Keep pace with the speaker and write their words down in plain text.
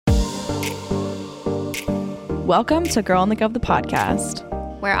Welcome to Girl on the Gov, the podcast,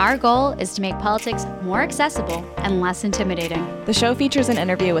 where our goal is to make politics more accessible and less intimidating. The show features an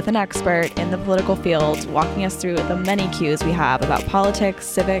interview with an expert in the political field, walking us through the many cues we have about politics,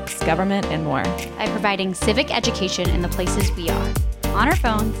 civics, government, and more. By providing civic education in the places we are, on our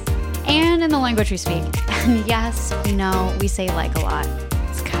phones, and in the language we speak. And yes, we know we say like a lot.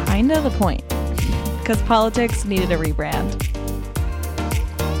 It's kind of the point, because politics needed a rebrand.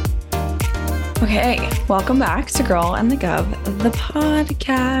 Okay, welcome back to Girl and the Gov, the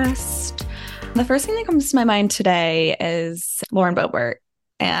podcast. The first thing that comes to my mind today is Lauren Boebert,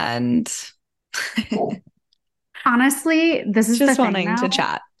 and honestly, this is just the thing wanting now. to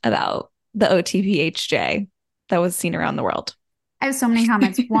chat about the OTPHJ that was seen around the world. I have so many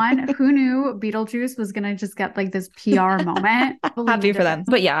comments. One, who knew Beetlejuice was going to just get like this PR moment? Happy for them.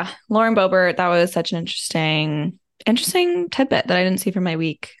 But yeah, Lauren Boebert, that was such an interesting tidbit that I didn't see for my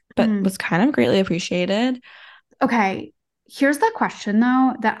week, but was kind of greatly appreciated. Okay, here's the question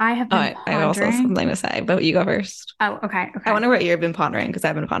though that I have been pondering. I also have something to say, but you go first. Oh, okay. I wonder what you've been pondering, because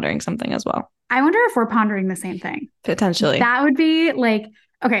I've been pondering something as well. I wonder if we're pondering the same thing. Potentially. That would be like,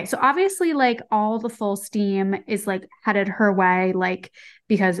 okay, so obviously like all the full steam is like headed her way, like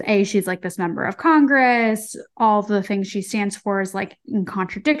because she's like this member of Congress, all of the things she stands for is like in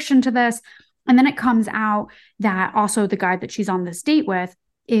contradiction to this. And then it comes out that also the guy that she's on this date with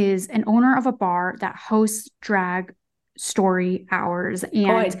is an owner of a bar that hosts drag story hours.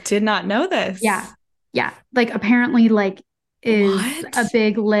 And I did not know this. Yeah. Like apparently like is What? a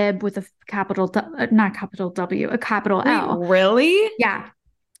big lib with a not capital W, a capital L. Really? Yeah.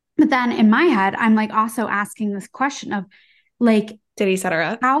 But then in my head, I'm like also asking this question of like, did he set her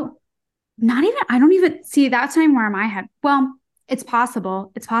up? I don't even see, that's not even where my head. Well, it's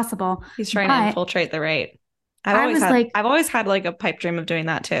possible. He's trying to infiltrate the right. I've always had like a pipe dream of doing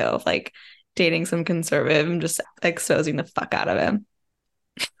that too, of like dating some conservative and just exposing the fuck out of him.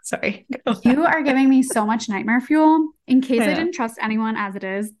 Sorry. You are giving me so much nightmare fuel. In case I didn't trust anyone as it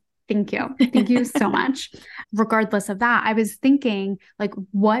is, thank you. Thank you so much. Regardless of that, I was thinking like,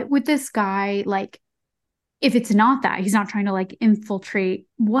 what would this guy like, if it's not that, he's not trying to like infiltrate,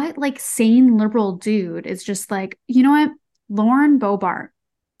 what like sane liberal dude is just like, you know what? Lauren Boebert.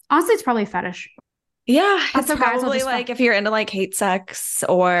 Honestly, it's probably a fetish. Yeah, also, it's probably like if you're into like hate sex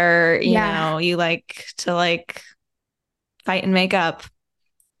or, you know, you like to like fight and make up,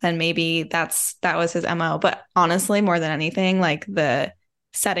 then maybe that was his MO. But honestly, more than anything, like the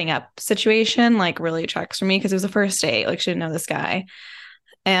setting up situation like really checks for me, because it was a first date. Like she didn't know this guy.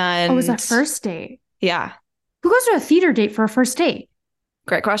 And it was a first date? Yeah. Who goes to a theater date for a first date?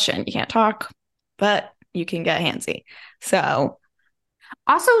 Great question. You can't talk, but you can get handsy. So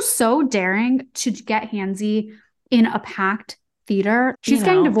also so daring to get handsy in a packed theater. She's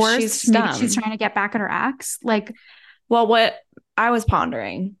getting divorced. Maybe she's trying to get back at her ex. Like, well, what I was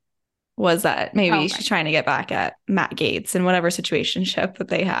pondering was that maybe she's trying to get back at Matt Gaetz in whatever situationship that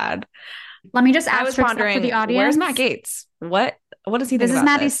they had. Let me just ask. I was pondering, for the audience, where's Matt Gaetz? What does he think This about is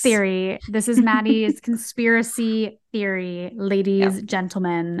Maddie's theory. This is Maddie's conspiracy theory, ladies,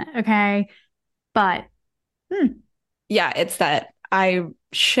 gentlemen. Okay. But yeah, it's that I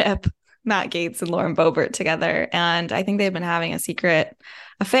ship Matt Gaetz and Lauren Boebert together. And I think they've been having a secret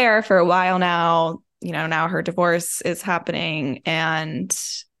affair for a while now. You know, now her divorce is happening. And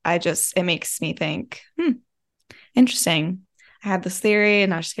it makes me think, interesting. I had this theory and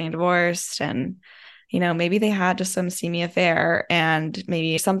now she's getting divorced. And, you know, maybe they had just some seamy affair and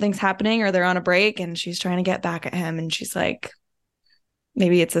maybe something's happening or they're on a break and she's trying to get back at him. And she's like,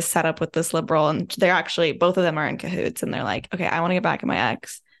 maybe it's a setup with this liberal, and they're actually, both of them are in cahoots, and they're like, okay, I want to get back at my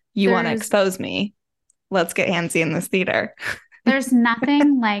ex. You want to expose me. Let's get handsy in this theater. There's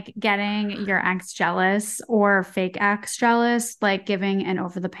nothing like getting your ex jealous or fake ex jealous, like giving an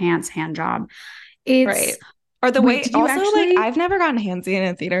over the pants hand job. It's right. Or the way also like I've never gotten handsy in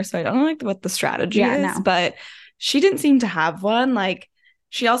a theater, so I don't know like what the strategy is, but she didn't seem to have one. Like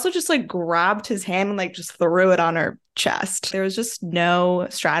she also just like grabbed his hand and like just threw it on her chest. There was just no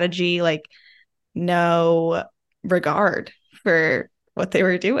strategy, like no regard for what they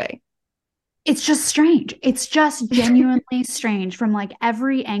were doing. It's just strange. It's just genuinely strange from like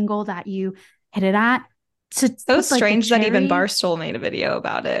every angle that you hit it at. So strange that even Barstool made a video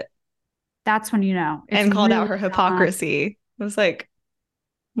about it. That's when you know. And called out her hypocrisy. It was like,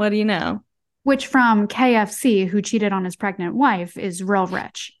 what do you know? Which from KFC, who cheated on his pregnant wife, is real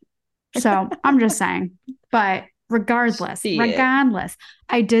rich. So I'm just saying. But regardless,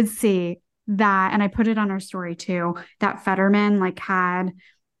 I did see that, and I put it on our story too, that Fetterman like had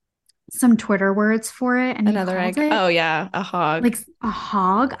some Twitter words for it, and Another he called egg. it Oh yeah, a hog. like a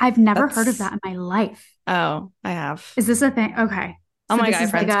hog. I've never heard of That's that in my life. oh, I have. Is this a thing? Okay. All So my this guy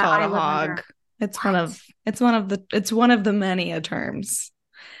is like friends a call it I a live hog. under. It's one What? of it's one of the many terms.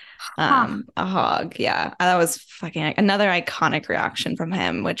 Huh. A hog. Yeah. That was fucking another iconic reaction from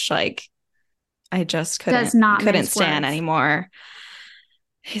him, which like I just Does couldn't not couldn't mince stand words. anymore.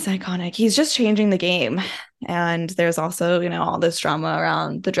 He's iconic. He's just changing the game. And there's also, all this drama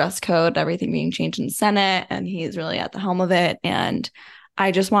around the dress code, everything being changed in the Senate, and he's really at the helm of it. And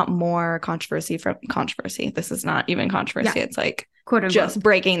I just want more controversy from controversy. This is not even controversy. Yeah. It's like Quote unquote. just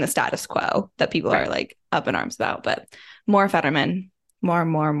breaking the status quo that people are Right. like up in arms about. But more Fetterman,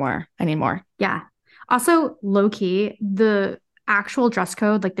 more. I need more. Yeah. Also, low key, the actual dress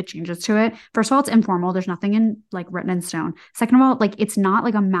code, like the changes to it, first of all, it's informal. There's nothing in like written in stone. Second of all, like it's not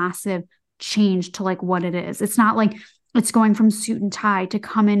like a massive change to like what it is. It's not like it's going from suit and tie to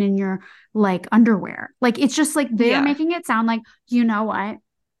come in your like underwear. Like it's just like they're Yeah. making it sound like, you know what?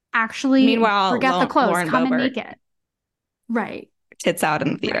 Actually, Meanwhile, forget the clothes, Lauren come and Boebert make it. Right. tits out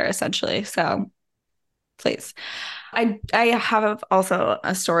in the theater, Right. essentially. So please. I have also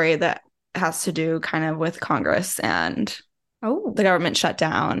a story that has to do kind of with Congress and Oh, the government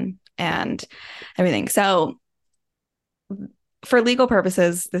shutdown and everything. So for legal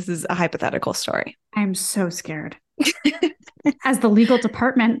purposes, this is a hypothetical story. I'm so scared. As the legal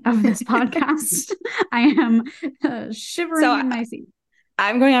department of this podcast, I am shivering So in my seat.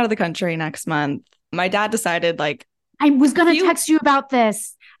 I'm going out of the country next month. My dad decided like I was going to few- text you about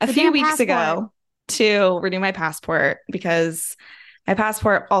this. a The few damn weeks passport. ago to renew my passport because my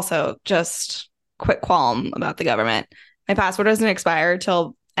passport also just quit qualm about the government. My passport doesn't expire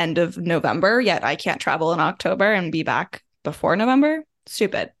till end of November, yet I can't travel in October and be back before November.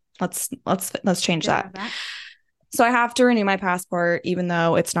 Stupid. Let's change that. So I have to renew my passport, even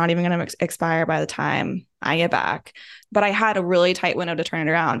though it's not even going to expire by the time I get back. But I had a really tight window to turn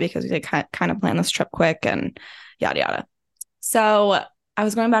it around because we kind of planned this trip quick and yada, yada. So I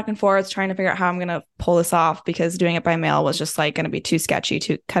was going back and forth trying to figure out how I'm going to pull this off because doing it by mail was just like going to be too sketchy,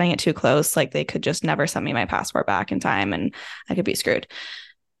 cutting it too close. Like they could just never send me my passport back in time and I could be screwed.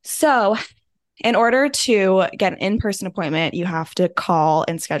 So in order to get an in-person appointment, you have to call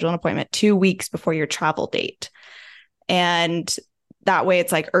and schedule an appointment 2 weeks before your travel date. And that way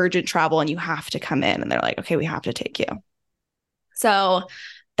it's like urgent travel and you have to come in and they're like, okay, we have to take you. So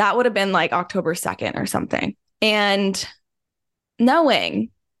that would have been like October 2nd or something. And knowing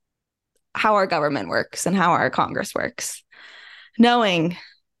how our government works and how our Congress works, knowing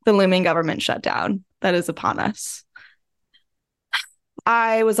the looming government shutdown that is upon us,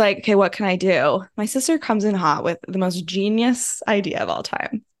 I was like, okay, what can I do? My sister comes in hot with the most genius idea of all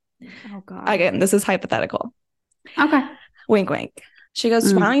time. Oh, God. Again, this is hypothetical. Okay. Wink, wink. She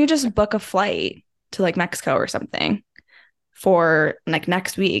goes, why don't you just book a flight to like Mexico or something for like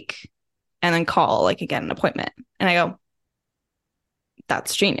next week and then call like get an appointment? And I go,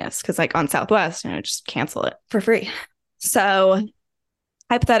 that's genius because like on Southwest, just cancel it for free. So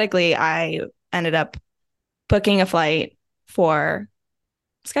hypothetically, I ended up booking a flight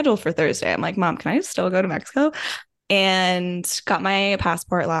scheduled for Thursday. I'm like, Mom, can I still go to Mexico? And got my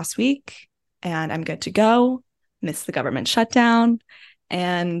passport last week and I'm good to go. Missed the government shutdown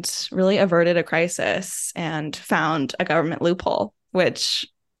and really averted a crisis and found a government loophole, which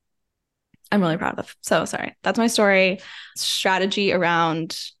I'm really proud of. So sorry. That's my story. Strategy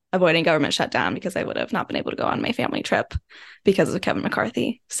around avoiding government shutdown because I would have not been able to go on my family trip because of Kevin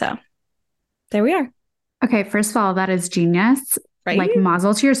McCarthy. So there we are. Okay. First of all, that is genius. Right? Like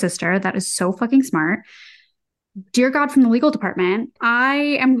mazel to your sister. That is so fucking smart. Dear God, from the legal department,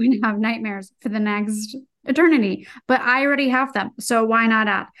 I am going to have nightmares for the next eternity, but I already have them. So why not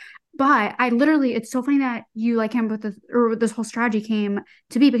add? But I literally, it's so funny that you like came up with this whole strategy came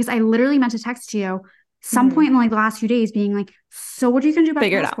to be because I literally meant to text you some point in like the last few days being like, so what are you going to do about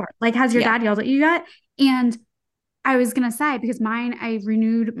the passport? Like, has your dad yelled at you yet? And I was going to say, because I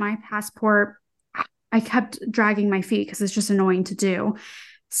renewed my passport. I kept dragging my feet because it's just annoying to do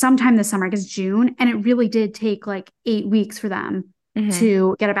sometime this summer, I guess June. And it really did take like 8 weeks for them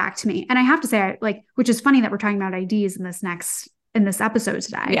to get it back to me. And I have to say, which is funny that we're talking about IDs in this episode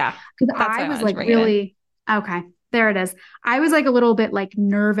today. Yeah. Because I was like really, okay, there it is. I was like a little bit like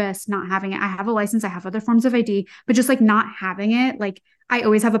nervous not having it. I have a license. I have other forms of ID, but just like not having it. Like I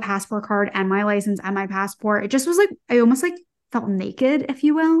always have a passport card and my license and my passport. It just was like, I almost like felt naked, if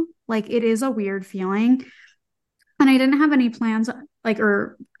you will. Like it is a weird feeling. And I didn't have any plans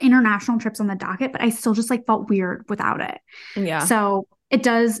or international trips on the docket, but I still just like felt weird without it. Yeah. So it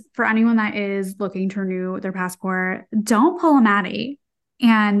does, for anyone that is looking to renew their passport, don't pull a Maddie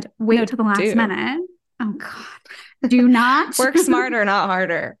and wait No, till the last do. minute. Oh God. Do not Work smarter, not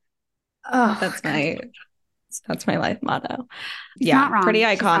harder. Oh, That's my life motto. She's Yeah, not wrong. pretty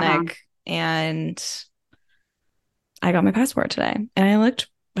She's not wrong. iconic. And I got my passport today, and I looked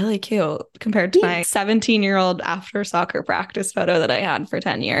really cute compared to my 17-year-old after soccer practice photo that I had for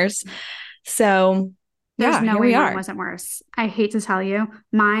 10 years. So There's yeah, no here way we mine are. wasn't worse. I hate to tell you,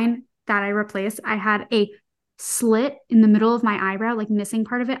 mine that I replaced, I had a slit in the middle of my eyebrow, like missing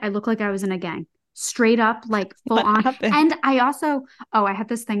part of it. I looked like I was in a gang. Straight up, like full What on. happened? And I also, I had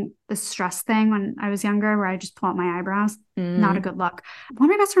this stress thing when I was younger where I just pull out my eyebrows. Not a good look. One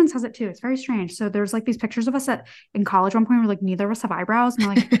of my best friends has it too. It's very strange. So there's like these pictures of us in college one point where like neither of us have eyebrows. And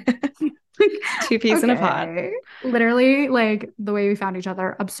we're like, Two peas in a pod. Literally, like the way we found each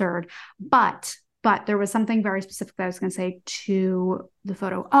other, absurd. But there was something very specific that I was going to say to the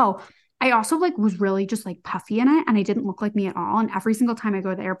photo. Oh, I also like was really just like puffy in it, and I didn't look like me at all. And every single time I go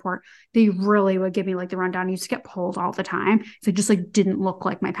to the airport, they really would give me like the rundown. I used to get pulled all the time. So I just like didn't look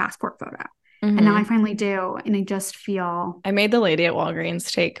like my passport photo. And now I finally do. And I just feel. I made the lady at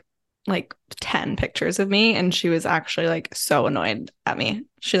Walgreens take like 10 pictures of me, and she was actually like so annoyed at me.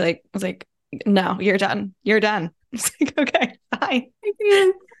 She like was like, no, you're done. You're done. I was like, okay, bye.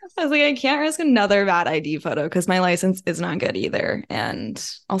 I was like, I can't risk another bad ID photo because my license is not good either. And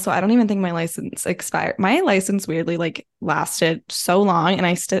also, I don't even think my license expired. My license weirdly like lasted so long, and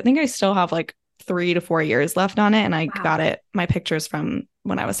I think I still have like 3 to 4 years left on it. And I got it, my pictures from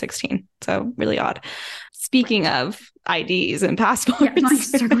when I was 16. So really odd. Speaking of IDs and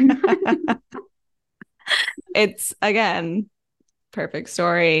passports, it's again, perfect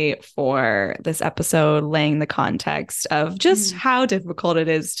story for this episode, laying the context of just how difficult it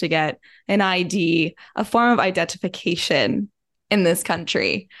is to get an ID, a form of identification in this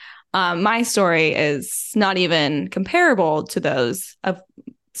country. My story is not even comparable to those of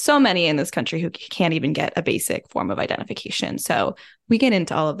so many in this country who can't even get a basic form of identification. So we get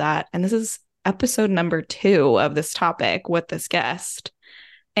into all of that. And this is episode number 2 of this topic with this guest.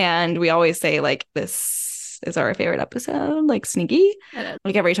 And we always say like this is our favorite episode, like sneaky.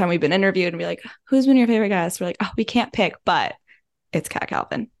 Like every time we've been interviewed and be like, who's been your favorite guest? We're like, oh, we can't pick, but it's Kat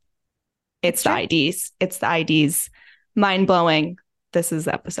Calvin. It's the IDs. It's the IDs. Mind blowing. This is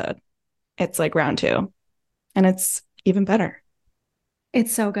the episode. It's like round 2. And it's even better.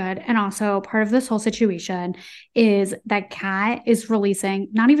 It's so good. And also part of this whole situation is that Kat is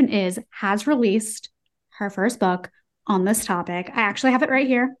has released her first book on this topic. I actually have it right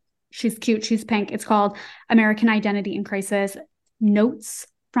here. She's cute. She's pink. It's called American Identity in Crisis, Notes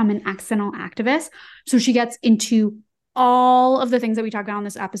from an Accidental Activist. So she gets into all of the things that we talk about on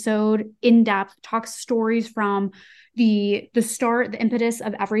this episode in depth, talks stories from the start, the impetus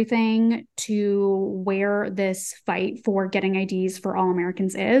of everything to where this fight for getting IDs for all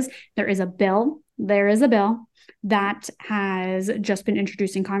Americans is. There is a bill that has just been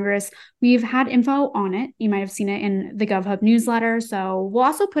introduced in Congress. We've had info on it. You might have seen it in the GovHub newsletter. So we'll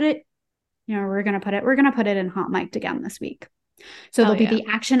also put it, we're going to put it in Hot Mic'd again this week. So there'll be the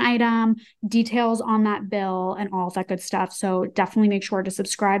action item, details on that bill, and all that good stuff. So definitely make sure to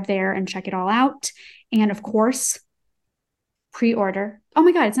subscribe there and check it all out. And of course, pre-order. Oh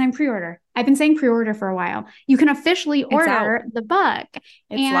my God, it's not in pre-order. I've been saying pre-order for a while. You can officially order the book.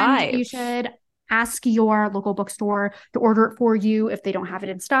 It's live. You should ask your local bookstore to order it for you if they don't have it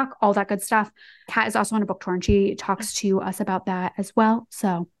in stock, all that good stuff. Kat is also on a book tour and she talks to us about that as well.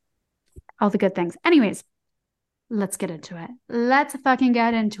 So all the good things. Anyways, let's get into it. Let's fucking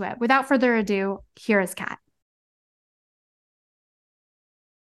get into it. Without further ado, here is Kat.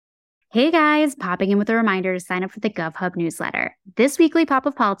 Hey guys, popping in with a reminder to sign up for the GovHub newsletter. This weekly pop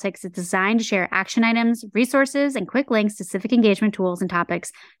of politics is designed to share action items, resources, and quick links to civic engagement tools and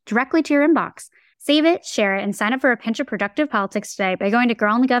topics directly to your inbox. Save it, share it, and sign up for a pinch of productive politics today by going to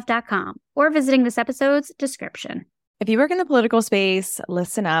girlonthegov.com or visiting this episode's description. If you work in the political space,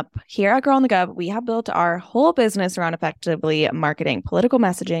 listen up. Here at Girl on the Gov, we have built our whole business around effectively marketing political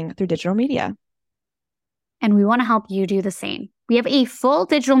messaging through digital media. And we want to help you do the same. We have a full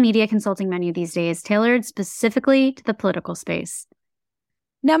digital media consulting menu these days, tailored specifically to the political space.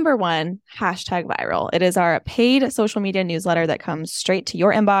 Number 1, #viral. It is our paid social media newsletter that comes straight to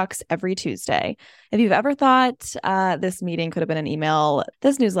your inbox every Tuesday. If you've ever thought this meeting could have been an email,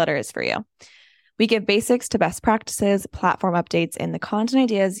 this newsletter is for you. We give basics to best practices, platform updates, and the content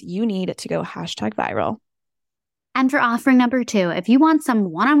ideas you need to go #viral. And for offering number 2, if you want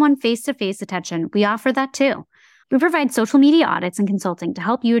some one-on-one face-to-face attention, we offer that too. We provide social media audits and consulting to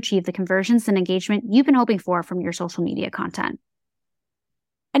help you achieve the conversions and engagement you've been hoping for from your social media content.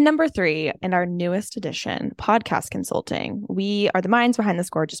 And number 3, in our newest edition, podcast consulting. We are the minds behind this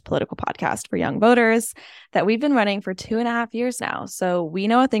gorgeous political podcast for young voters that we've been running for 2.5 years now. So we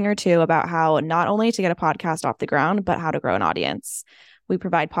know a thing or two about how not only to get a podcast off the ground, but how to grow an audience. We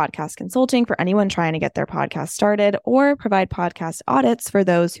provide podcast consulting for anyone trying to get their podcast started, or provide podcast audits for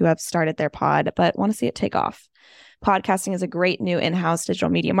those who have started their pod but want to see it take off. Podcasting is a great new in-house digital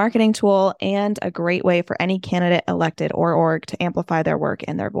media marketing tool and a great way for any candidate, elected, or org to amplify their work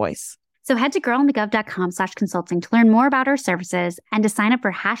and their voice. So head to girlonthegov.com/consulting to learn more about our services and to sign up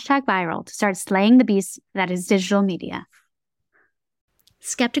for #viral to start slaying the beast that is digital media.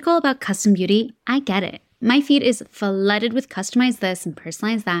 Skeptical about custom beauty? I get it. My feed is flooded with customize this and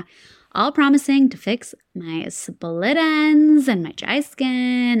personalize that, all promising to fix my split ends and my dry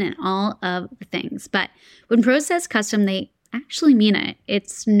skin and all of the things. But when Prose says custom, they actually mean it.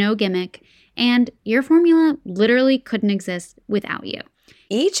 It's no gimmick, and your formula literally couldn't exist without you.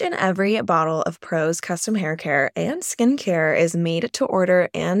 Each and every bottle of Prose custom hair care and skincare is made to order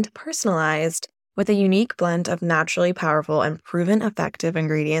and personalized with a unique blend of naturally powerful and proven effective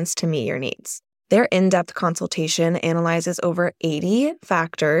ingredients to meet your needs. Their in-depth consultation analyzes over 80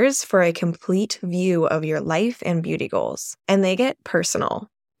 factors for a complete view of your life and beauty goals. And they get personal.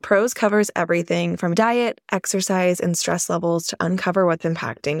 Prose covers everything from diet, exercise, and stress levels to uncover what's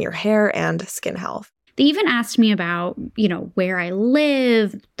impacting your hair and skin health. They even asked me about, where I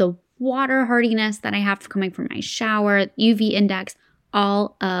live, the water hardiness that I have coming from my shower, UV index,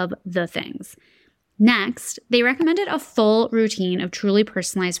 all of the things. Next, they recommended a full routine of truly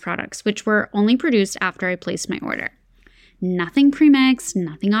personalized products, which were only produced after I placed my order. Nothing premixed,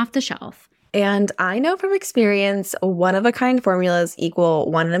 nothing off the shelf. And I know from experience, one-of-a-kind formulas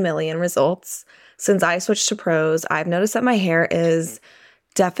equal 1 in a million results. Since I switched to Prose, I've noticed that my hair is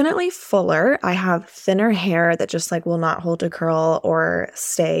definitely fuller. I have thinner hair that just will not hold a curl or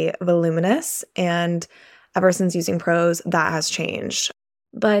stay voluminous. And ever since using Prose, that has changed.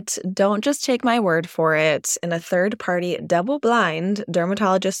 But don't just take my word for it. In a third-party, double-blind,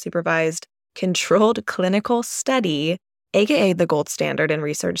 dermatologist-supervised, controlled clinical study, aka the gold standard in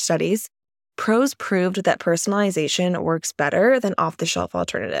research studies, Prose proved that personalization works better than off-the-shelf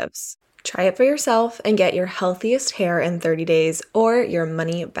alternatives. Try it for yourself and get your healthiest hair in 30 days or your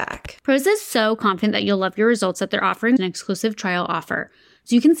money back. Prose is so confident that you'll love your results that they're offering an exclusive trial offer,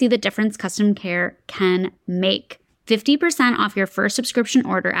 so you can see the difference custom care can make. 50% off your first subscription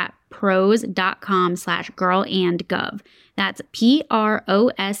order at prose.com/girlandgov. That's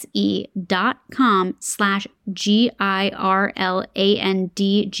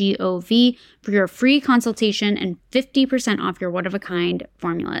prose.com/girlandgov for your free consultation and 50% off your one-of-a-kind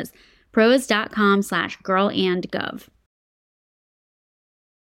formulas. prose.com/girlandgov.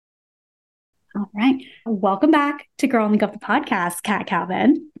 All right. Welcome back to Girl on the Gov, the podcast, Kat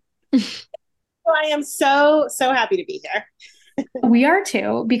Calvin. I am so happy to be here. We are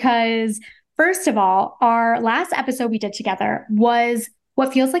too, because first of all, our last episode we did together was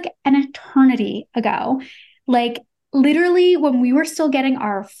what feels like an eternity ago. Literally when we were still getting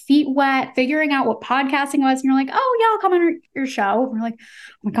our feet wet, figuring out what podcasting was, and you're like, oh yeah, I'll come on your show. And we're like,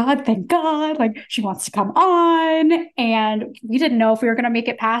 oh my God, thank God. She wants to come on. And we didn't know if we were going to make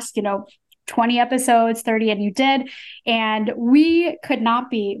it past, 20 episodes, 30, and you did. And we could not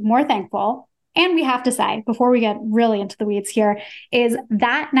be more thankful. And we have to say, before we get really into the weeds here, is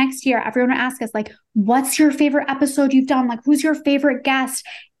that next year, everyone will ask us, what's your favorite episode you've done? Who's your favorite guest?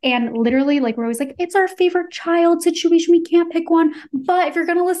 And literally, we're always it's our favorite child situation. We can't pick one. But if you're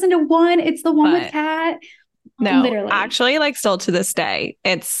going to listen to one, it's the one with Kat. No, literally. Actually, still to this day,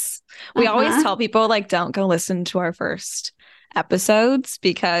 we always tell people, don't go listen to our first episodes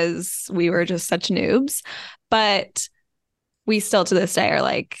because we were just such noobs. But we still to this day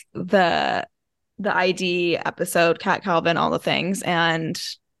are the ID episode, Kat Calvin, all the things, and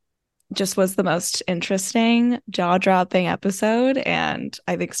just was the most interesting, jaw-dropping episode, and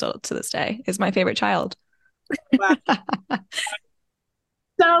I think still to this day is my favorite child. Wow.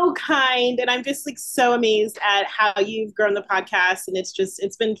 So kind, and I'm just so amazed at how you've grown the podcast, and it's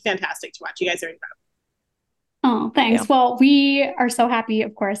been fantastic to watch. You guys are incredible. Oh, thanks. Yeah. Well, we are so happy,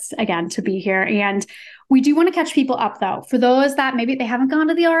 of course, again, to be here. And we do want to catch people up, though. For those that maybe they haven't gone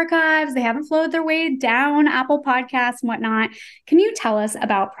to the archives, they haven't flowed their way down Apple Podcasts and whatnot. Can you tell us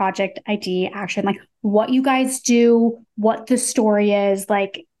about Project ID Action? What you guys do, what the story is,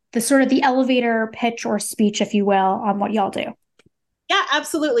 the sort of the elevator pitch or speech, if you will, on what y'all do. Yeah,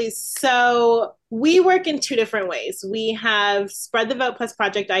 absolutely. So we work in 2 different ways. We have Spread the Vote plus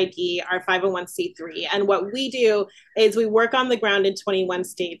Project ID, our 501c3. And what we do is we work on the ground in 21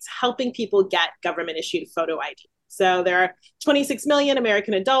 states, helping people get government issued photo ID. So there are 26 million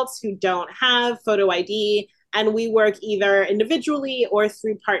American adults who don't have photo ID. And we work either individually or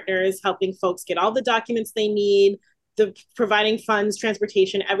through partners, helping folks get all the documents they need, providing funds,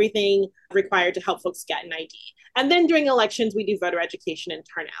 transportation, everything required to help folks get an ID. And then during elections, we do voter education and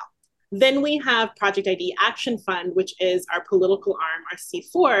turnout. Then we have Project ID Action Fund, which is our political arm, our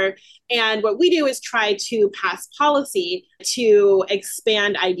C4. And what we do is try to pass policy to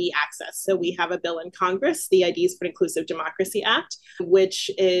expand ID access. So we have a bill in Congress, the IDs for Inclusive Democracy Act, which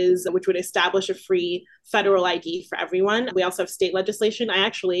would establish a free federal ID for everyone. We also have state legislation.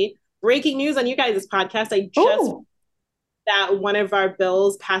 Breaking news on you guys' podcast, I just that one of our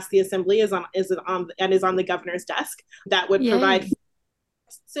bills passed the assembly is on the governor's desk that would provide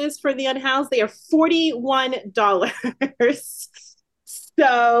for the unhoused. They are $41.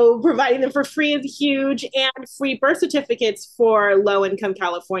 So providing them for free is huge, and free birth certificates for low-income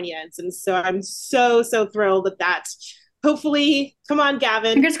Californians. And so I'm so thrilled that hopefully, come on,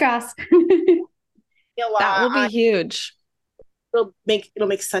 Gavin. Fingers crossed. That will be huge. It'll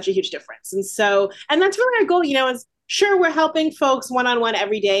make such a huge difference. And that's really our goal, is sure, we're helping folks one-on-one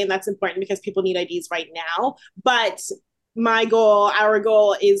every day, and that's important because people need IDs right now. But our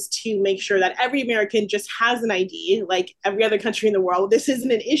goal is to make sure that every American just has an ID, like every other country in the world. This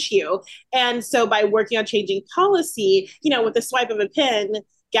isn't an issue. And so by working on changing policy, with the swipe of a pen,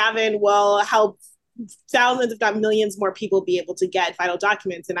 Gavin will help thousands, if not millions more people be able to get vital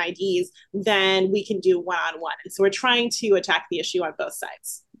documents and IDs than we can do one-on-one. And so we're trying to attack the issue on both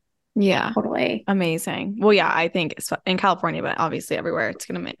sides. Yeah. Totally. Amazing. Well, yeah, I think in California, but obviously everywhere, it's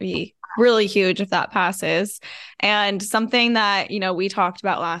going to be really huge if that passes. And something that, we talked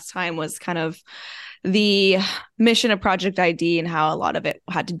about last time was kind of the mission of Project ID and how a lot of it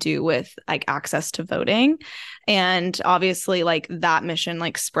had to do with like access to voting. And obviously like that mission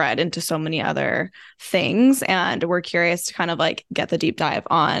like spread into so many other things. And we're curious to kind of like get the deep dive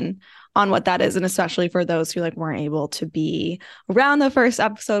on what that is, and especially for those who like weren't able to be around the first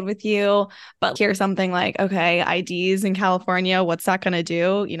episode with you, but hear something like, okay, IDs in California, what's that going to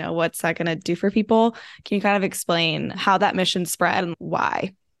do? What's that going to do for people? Can you kind of explain how that mission spread and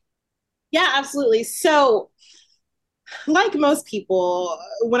why? Yeah, absolutely. So like most people,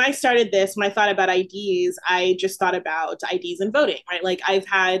 when I started this, when I thought about IDs, I just thought about IDs and voting, right? Like I've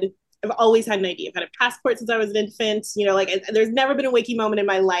always had an ID. I've had a passport since I was an infant. There's never been a waking moment in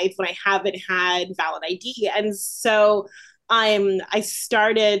my life when I haven't had valid ID. And so I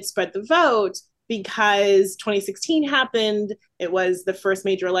started Spread the Vote because 2016 happened. It was the first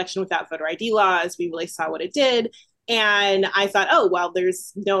major election without voter ID laws. We really saw what it did. And I thought, oh, well,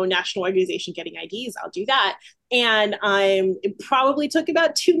 there's no national organization getting IDs. I'll do that. And it probably took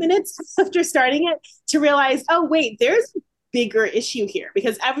about 2 minutes after starting it to realize, oh, wait, there's bigger issue here,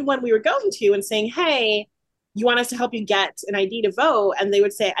 because everyone we were going to and saying, hey, you want us to help you get an ID to vote? And they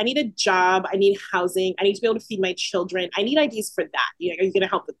would say, I need a job, I need housing, I need to be able to feed my children, I need IDs for that. Are you going to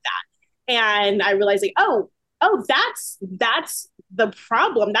help with that? And I realized like, oh, that's the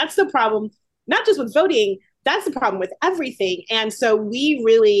problem. That's the problem, not just with voting, that's the problem with everything. And so we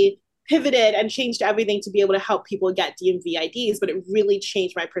really pivoted and changed everything to be able to help people get DMV IDs, but it really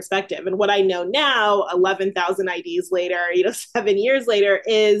changed my perspective. And what I know now, 11,000 IDs later, 7 years later,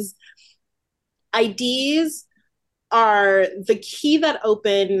 is IDs are the key that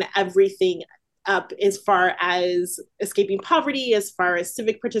open everything up as far as escaping poverty, as far as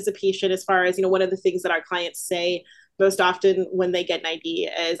civic participation, as far as, one of the things that our clients say most often when they get an ID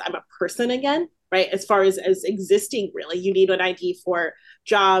is, I'm a person again, right? As far as existing, really, you need an ID for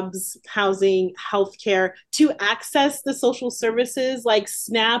jobs, housing, healthcare, to access the social services like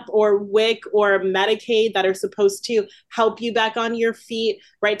SNAP or WIC or Medicaid that are supposed to help you back on your feet,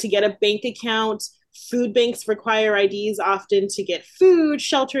 right? To get a bank account. Food banks require IDs often to get food.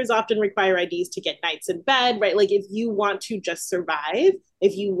 Shelters often require IDs to get nights in bed, right? Like if you want to just survive,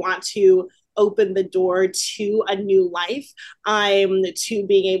 if you want to open the door to a new life, to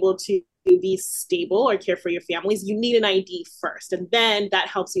being able to be stable or care for your families, you need an ID first. And then that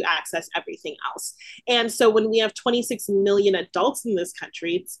helps you access everything else. And so when we have 26 million adults in this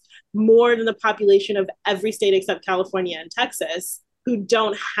country, it's more than the population of every state except California and Texas who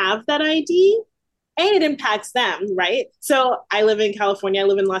don't have that ID. And it impacts them, right? So I live in California, I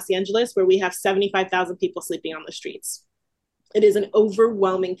live in Los Angeles, where we have 75,000 people sleeping on the streets. It is an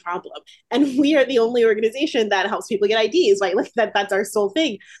overwhelming problem. And we are the only organization that helps people get IDs, right? Like that's our sole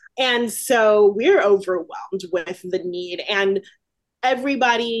thing. And so we're overwhelmed with the need. And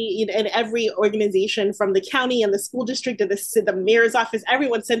everybody and every organization from the county and the school district and the mayor's office,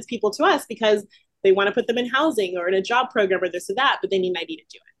 everyone sends people to us because they want to put them in housing or in a job program or this or that, but they need an ID to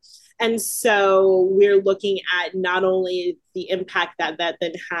do it. And so we're looking at not only the impact that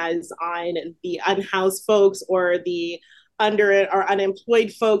then has on the unhoused folks or the under or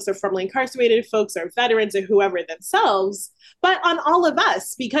unemployed folks or formerly incarcerated folks or veterans or whoever themselves, but on all of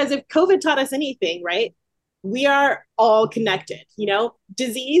us. Because if COVID taught us anything, right? We are all connected.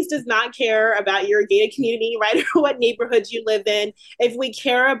 Disease does not care about your gated community, right? Or what neighborhoods you live in. If we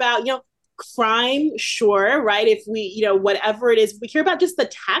care about, crime, sure, right? If we, whatever it is, we care about just the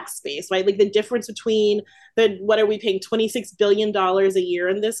tax base, right? Like the difference between what are we paying $26 billion a year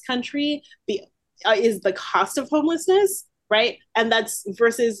in this country is the cost of homelessness, right? And that's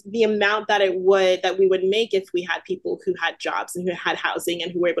versus the amount that we would make if we had people who had jobs and who had housing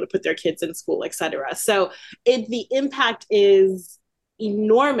and who were able to put their kids in school, et cetera. So the impact is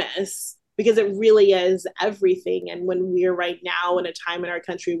enormous because it really is everything. And when we're right now in a time in our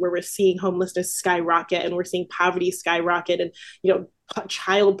country where we're seeing homelessness skyrocket and we're seeing poverty skyrocket and,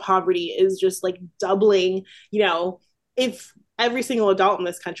 child poverty is just like doubling, if every single adult in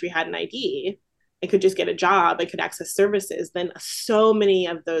this country had an ID and could just get a job and could access services, then so many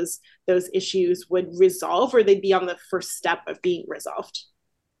of those issues would resolve, or they'd be on the first step of being resolved.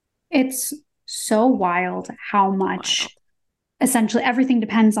 It's so wild how much essentially everything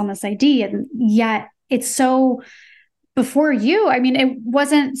depends on this ID. And yet it's so before you, I mean, it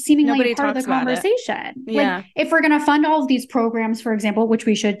wasn't seemingly part of the conversation. Yeah. Like if we're going to fund all of these programs, for example, which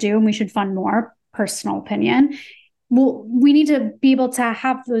we should do, and we should fund more, personal opinion, well, we need to be able to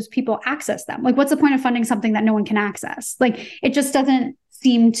have those people access them. Like, what's the point of funding something that no one can access? Like, it just doesn't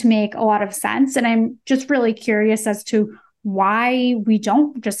seem to make a lot of sense. And I'm just really curious as to why we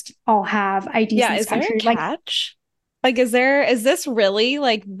don't just all have IDs in this country. Is there a catch? Like, is this really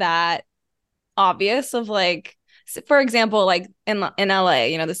like that obvious of like, for example, like in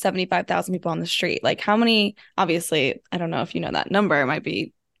LA, the 75,000 people on the street, like how many, obviously, I don't know if you know that number, it might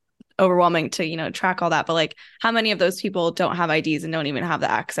be overwhelming to, track all that, but like how many of those people don't have IDs and don't even have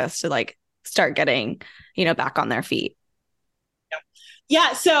the access to like start getting, back on their feet?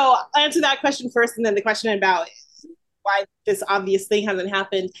 Yeah. So I'll answer that question first. And then the question about why this obvious thing hasn't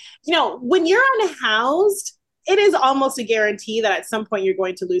happened. When you're unhoused, it is almost a guarantee that at some point you're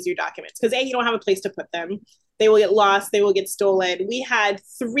going to lose your documents because you don't have a place to put them. They will get lost. They will get stolen. We had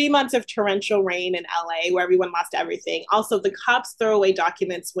 3 months of torrential rain in LA where everyone lost everything. Also, the cops throw away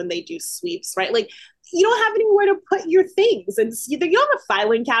documents when they do sweeps, right? Like you don't have anywhere to put your things. And you don't have a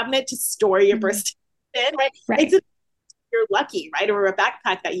filing cabinet to store your birth certificate in, right? You're lucky, right? Or a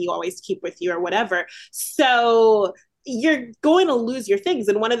backpack that you always keep with you or whatever. So you're going to lose your things.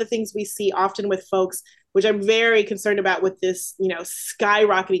 And one of the things we see often with folks, which I'm very concerned about with this,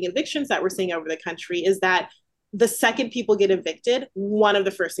 skyrocketing evictions that we're seeing over the country, is that the second people get evicted, one of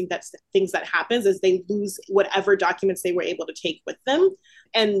the first things that happens is they lose whatever documents they were able to take with them.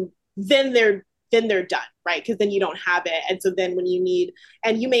 And then they're done, right? Because then you don't have it. And so then when you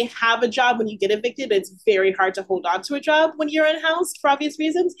may have a job when you get evicted, it's very hard to hold on to a job when you're unhoused for obvious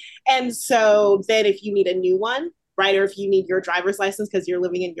reasons. And so then if you need a new one, right? Or if you need your driver's license because you're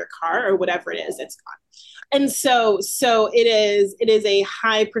living in your car or whatever it is, it's gone. And so it is a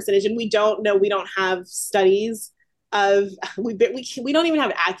high percentage. And we don't have studies we don't even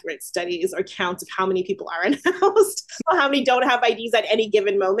have accurate studies or counts of how many people are unhoused or how many don't have IDs at any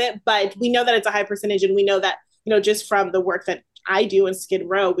given moment. But we know that it's a high percentage. And we know that, just from the work that I do in Skid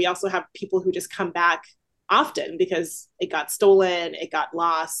Row, we also have people who just come back often because it got stolen, it got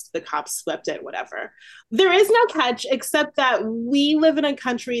lost, the cops swept it, whatever. There is no catch except that we live in a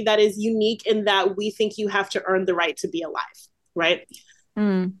country that is unique in that we think you have to earn the right to be alive, right?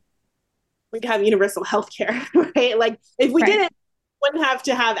 We'd have universal health care, right? Like if we didn't, we wouldn't have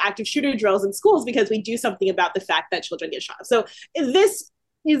to have active shooter drills in schools because we do something about the fact that children get shot. So this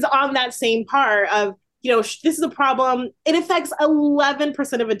is on that same part of, this is a problem. It affects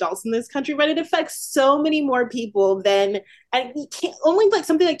 11% of adults in this country, but it affects so many more people and only like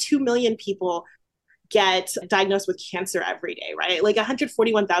something like 2 million people get diagnosed with cancer every day, right? Like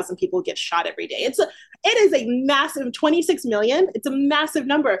 141,000 people get shot every day. It is a massive 26 million. It's a massive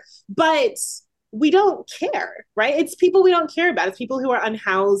number, but we don't care, right? It's people we don't care about. It's people who are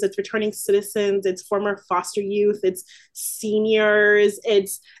unhoused. It's returning citizens. It's former foster youth. It's seniors.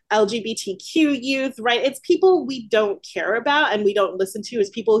 It's LGBTQ youth, right? It's people we don't care about and we don't listen to. It's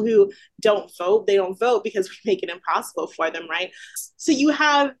people who don't vote. They don't vote because we make it impossible for them, right? So you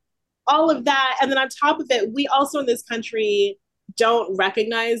have all of that. And then on top of it, we also in this country don't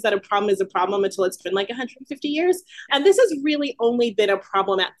recognize that a problem is a problem until it's been like 150 years. And this has really only been a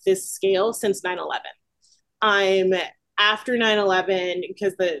problem at this scale since 9/11. after 9/11,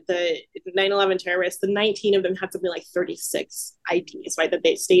 because the 9/11 terrorists, the 19 of them had something like 36 IDs, right? That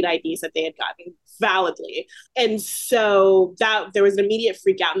they state IDs that they had gotten validly. And so that there was an immediate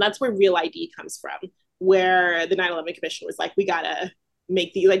freak out. And that's where Real ID comes from, where the 9/11 Commission was like, we gotta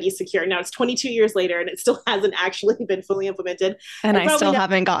make the UID secure. Now it's 22 years later and it still hasn't actually been fully implemented. And I still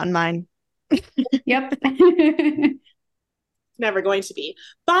haven't gotten mine. Yep. Never going to be.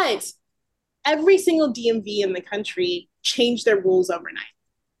 But every single DMV in the country changed their rules overnight.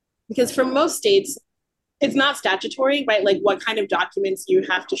 Because for most states, it's not statutory, right? Like what kind of documents you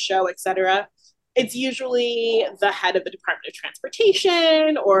have to show, et cetera. It's usually the head of the Department of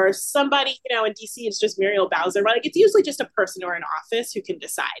Transportation or somebody, you know, in DC, it's just Muriel Bowser, right? Like it's usually just a person or an office who can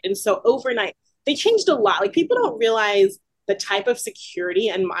decide. And so overnight, they changed a lot. Like people don't realize the type of security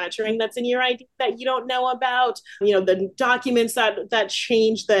and monitoring that's in your ID that you don't know about, you know, the documents that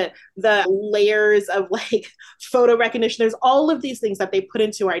change, the layers of like photo recognition. There's all of these things that they put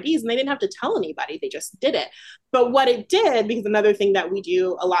into our IDs and they didn't have to tell anybody. They just did it. But what it did, because another thing that we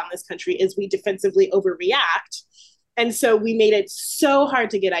do a lot in this country is we defensively overreact. And so we made it so hard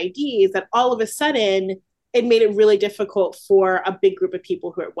to get IDs that all of a sudden it made it really difficult for a big group of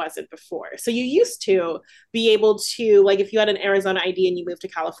people who it wasn't before. So you used to be able to, like, if you had an Arizona ID and you moved to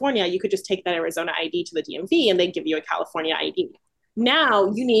California, you could just take that Arizona ID to the DMV and they'd give you a California ID. Now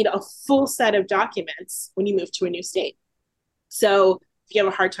you need a full set of documents when you move to a new state. So if you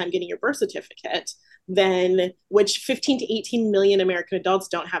have a hard time getting your birth certificate, then which 15 to 18 million American adults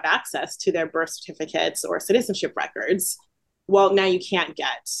don't have access to their birth certificates or citizenship records. Well, now you can't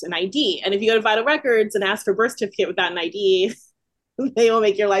get an ID. And if you go to Vital Records and ask for a birth certificate without an ID, they will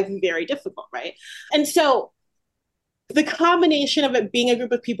make your life very difficult, right? And so the combination of it being a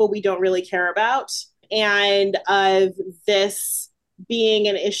group of people we don't really care about and of this being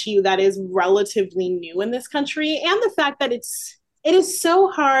an issue that is relatively new in this country, and the fact that it is so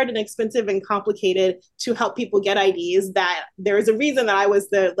hard and expensive and complicated to help people get IDs that there is a reason that I was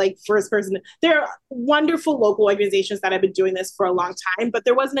the first person. There are wonderful local organizations that have been doing this for a long time, but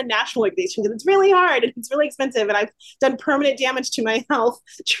there wasn't a national organization because it's really hard and it's really expensive. And I've done permanent damage to my health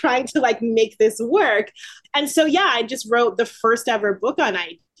trying to make this work. And so, yeah, I just wrote the first ever book on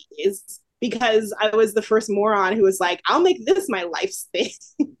IDs because I was the first moron who was like, I'll make this my life's thing.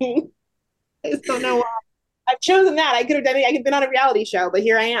 I just don't know why. I've chosen that. I could have done it. I could have been on a reality show, but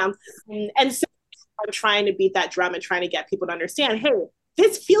here I am. And so I'm trying to beat that drum and trying to get people to understand, hey,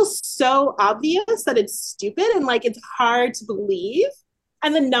 this feels so obvious that it's stupid and it's hard to believe.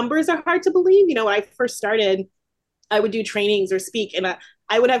 And the numbers are hard to believe. You know, when I first started, I would do trainings or speak and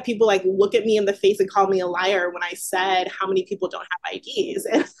I would have people look at me in the face and call me a liar when I said how many people don't have IDs.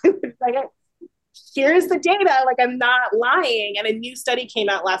 And I was here's the data, I'm not lying. And a new study came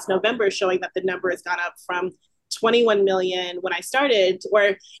out last November showing that the number has gone up from 21 million when I started,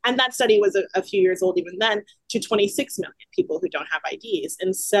 and that study was a few years old even then, to 26 million people who don't have IDs.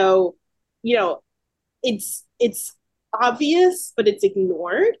 And so, you know, it's obvious, but it's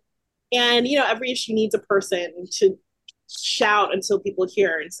ignored. And, you know, every issue needs a person to shout until people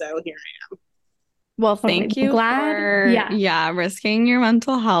hear. And so here I am. Well, thank you for risking your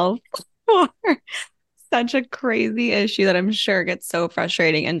mental health for such a crazy issue that I'm sure gets so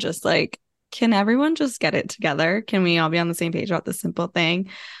frustrating, and just can everyone just get it together? Can we all be on the same page about this simple thing?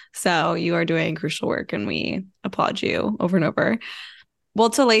 So you are doing crucial work and we applaud you over and over. Well,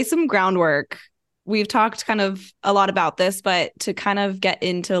 to lay some groundwork, we've talked kind of a lot about this, but to kind of get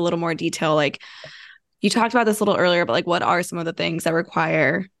into a little more detail, you talked about this a little earlier, but what are some of the things that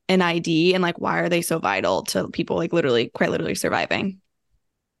require an ID and why are they so vital to people quite literally surviving?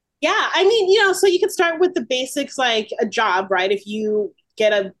 Yeah, I mean, you know, so you could start with the basics, like a job, right? If you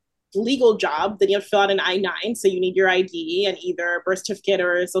get a legal job, then you have to fill out an I-9. So you need your ID and either a birth certificate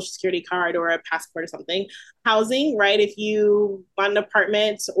or a social security card or a passport or something. Housing, right? If you want an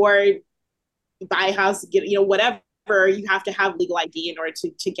apartment or buy a house, get, you know, whatever, you have to have legal ID in order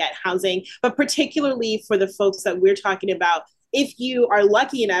to get housing. But particularly for the folks that we're talking about, if you are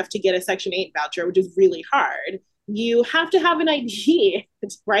lucky enough to get a Section 8 voucher, which is really hard, you have to have an ID,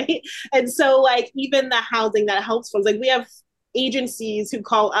 right? And so even the housing that helps folks, we have agencies who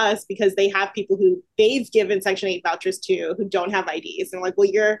call us because they have people who they've given Section 8 vouchers to who don't have IDs. And well,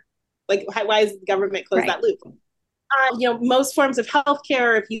 you're why is the government close that loop? You know, most forms of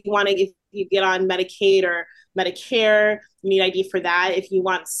healthcare, if you get on Medicaid or Medicare, you need ID for that. If you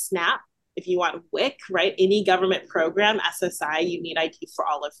want SNAP, if you want WIC, right? Any government program, SSI, you need ID for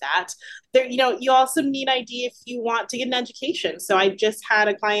all of that. There, you know, you also need ID if you want to get an education. So I just had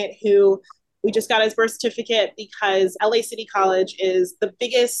a client who we just got his birth certificate because LA City College is the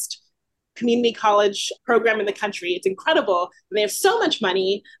biggest community college program in the country. It's incredible. And they have so much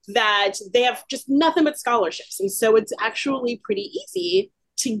money that they have just nothing but scholarships. And so it's actually pretty easy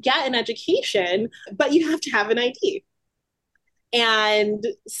to get an education, but you have to have an ID. And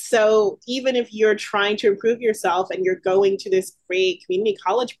so even if you're trying to improve yourself and you're going to this great community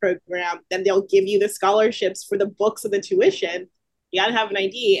college program, then they'll give you the scholarships for the books and the tuition. You got to have an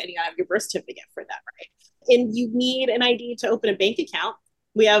ID and you got to have your birth certificate for that, right? And you need an ID to open a bank account.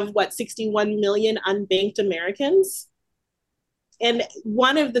 We have 61 million unbanked Americans. And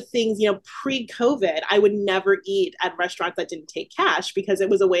one of the things, pre-COVID, I would never eat at restaurants that didn't take cash because it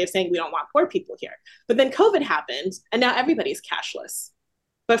was a way of saying we don't want poor people here. But then COVID happened and now everybody's cashless.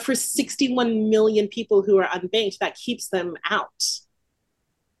 But for 61 million people who are unbanked, that keeps them out.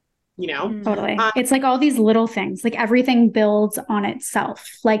 Totally. It's like all these little things, like everything builds on itself.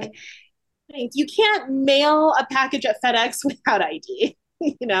 Like you can't mail a package at FedEx without ID.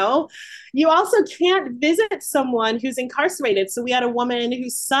 You also can't visit someone who's incarcerated. So we had a woman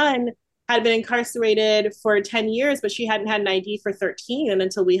whose son had been incarcerated for 10 years, but she hadn't had an ID for 13. And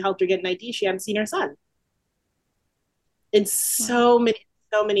until we helped her get an ID, she hadn't seen her son. It's so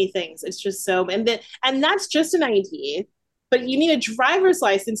many things. It's just and that's just an ID, but you need a driver's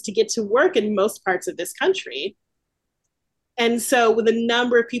license to get to work in most parts of this country. And so with the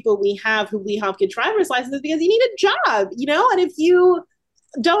number of people we have who we help get driver's licenses because you need a job, and if you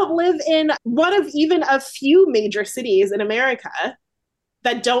don't live in one of even a few major cities in America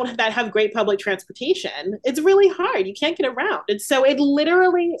that have great public transportation, it's really hard. You can't get around. And so it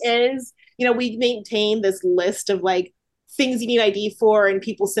literally is, we maintain this list of things you need ID for, and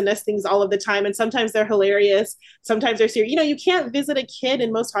people send us things all of the time. And sometimes they're hilarious. Sometimes they're serious. You can't visit a kid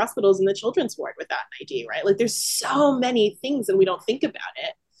in most hospitals in the children's ward without an ID, right? There's so many things and we don't think about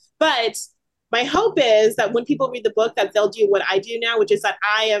it. But my hope is that when people read the book, that they'll do what I do now, which is that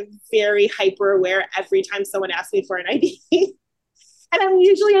I am very hyper aware every time someone asks me for an ID. And I'm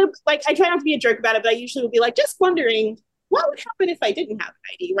usually I try not to be a jerk about it, but I usually will be just wondering what would happen if I didn't have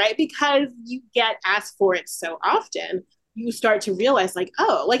an ID, right? Because you get asked for it so often, you start to realize you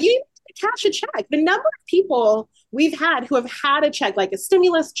need to cash a check. The number of people we've had who have had a check, like a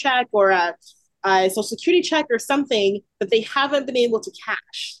stimulus check or a social security check or something that they haven't been able to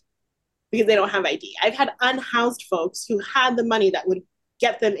cash because they don't have ID. I've had unhoused folks who had the money that would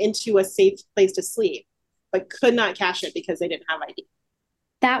get them into a safe place to sleep, but could not cash it because they didn't have ID.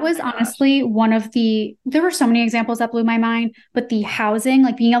 That was honestly there were so many examples that blew my mind, but the housing,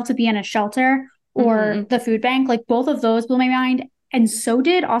 being able to be in a shelter or the food bank, both of those blew my mind. And so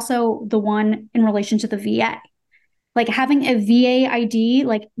did also the one in relation to the VA. Having a VA ID,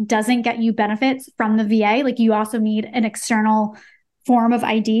 doesn't get you benefits from the VA. You also need an external form of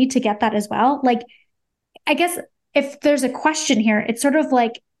ID to get that as well. I guess if there's a question here, it's sort of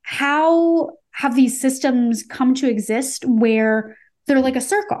how have these systems come to exist where they're a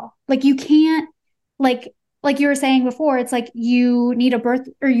circle? You can't, like you were saying before, it's you need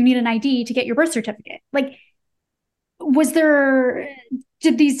you need an ID to get your birth certificate.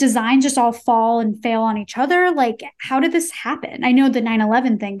 Did these designs just all fall and fail on each other? How did this happen? I know the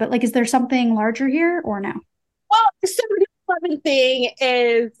 9/11 thing, but is there something larger here or no? Well, so the 9/11 thing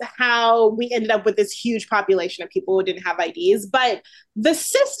is how we ended up with this huge population of people who didn't have IDs. But the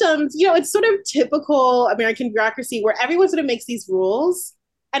systems, it's sort of typical American bureaucracy where everyone sort of makes these rules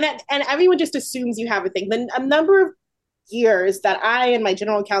and everyone just assumes you have a thing. Then a number of years that I and my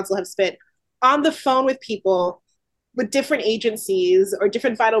general counsel have spent on the phone with people with different agencies or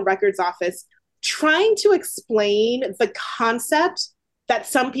different vital records office trying to explain the concept that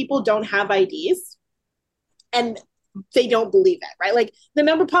some people don't have IDs and they don't believe it, right? The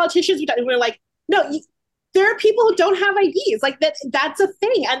number of politicians we're no, there are people who don't have IDs. That's a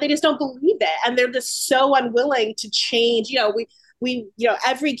thing, and they just don't believe it, and they're just so unwilling to change. We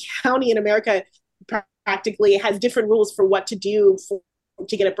every county in America practically has different rules for what to do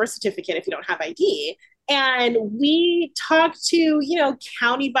to get a birth certificate if you don't have ID. And we talk to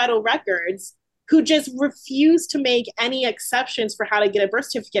county vital records who just refuse to make any exceptions for how to get a birth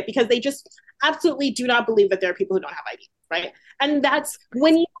certificate because they just absolutely do not believe that there are people who don't have ID, right? And that's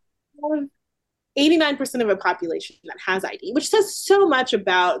when you have 89% of a population that has ID, which says so much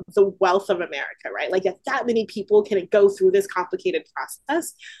about the wealth of America, right? If that many people can go through this complicated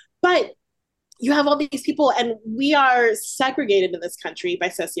process. But you have all these people, and we are segregated in this country by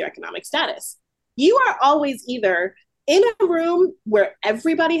socioeconomic status. You are always either in a room where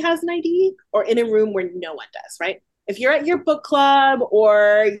everybody has an ID or in a room where no one does, right? If you're at your book club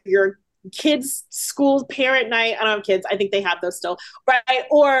or your kids' school parent night, I don't have kids, I think they have those still, right?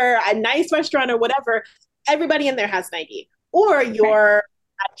 Or a nice restaurant or whatever, everybody in there has an ID. Or you're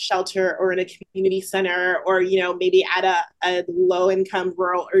at a shelter or in a community center, or maybe at a low income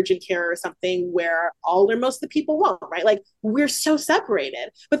rural urgent care or something where all or most of the people won't, right? Like, we're so separated,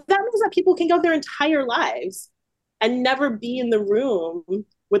 but that means that people can go their entire lives and never be in the room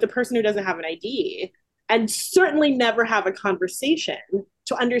with a person who doesn't have an ID, and certainly never have a conversation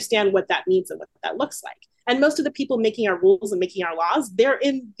to understand what that means and what that looks like. And most of the people making our rules and making our laws, they're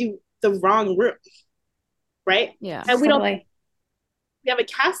in the wrong room, right? Yeah. And we Totally. don't, we have a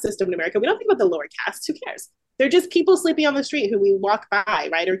caste system in America. We don't think about the lower caste. Who cares? They're just people sleeping on the street who we walk by,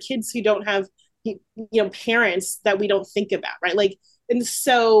 right? Or kids who don't have, parents that we don't think about, right? Like, and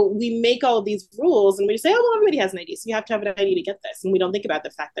so we make all these rules and we say, oh, well, everybody has an ID, so you have to have an ID to get this. And we don't think about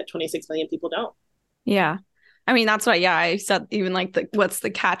the fact that 26 million people don't. Yeah. I mean, that's why, I said even like what's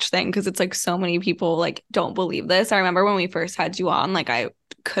the catch thing? Because it's like so many people like don't believe this. I remember when we first had you on, like I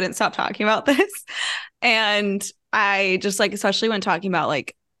couldn't stop talking about this. And I just like, especially when talking about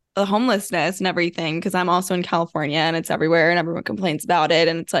like the homelessness and everything, because I'm also in California and it's everywhere and everyone complains about it.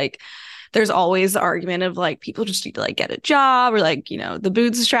 And it's like, there's always the argument of like, people just need to like get a job, or like, the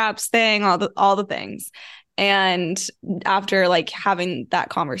bootstraps thing, all the things. And after like having that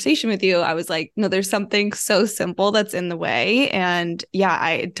conversation with you, I was like, no, there's something so simple that's in the way. And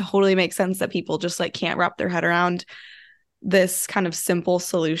it totally makes sense that people just like can't wrap their head around this kind of simple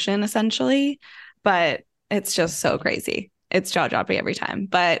solution essentially. But it's just so crazy. It's jaw-dropping every time.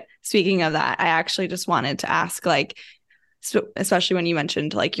 But speaking of that, I actually just wanted to ask, like, especially when you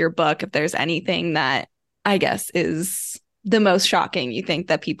mentioned like your book, if there's anything that I guess is the most shocking you think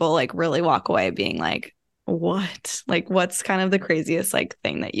that people like really walk away being like, what? Like, what's kind of the craziest like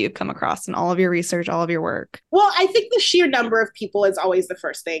thing that you've come across in all of your research, all of your work? Well, I think the sheer number of people is always the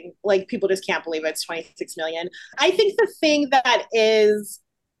first thing. Like, people just can't believe it's 26 million. I think the thing that is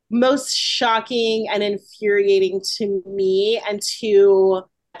most shocking and infuriating to me and to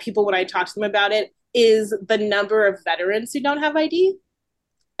people when I talk to them about it is the number of veterans who don't have ID.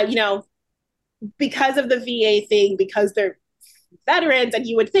 Because of the VA thing, because they're veterans, and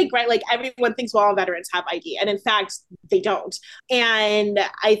you would think, right, like everyone thinks, well, all veterans have ID, and in fact they don't. And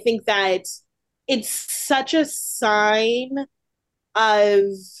I think that it's such a sign of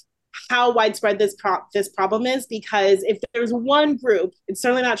how widespread this problem is, because if there's one group, it's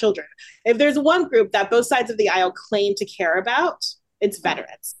certainly not children, if there's one group that both sides of the aisle claim to care about, it's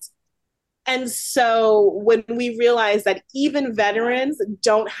veterans. And so when we realize that even veterans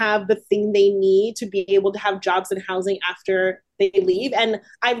don't have the thing they need to be able to have jobs and housing after they leave, and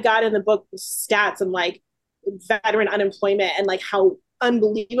I've got in the book stats and like veteran unemployment and like how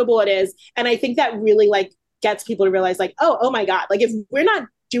unbelievable it is. And I think that really like gets people to realize like, oh my God, like if we're not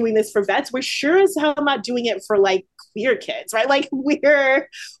doing this for vets, we're sure as hell not doing it for like queer kids, right? Like we are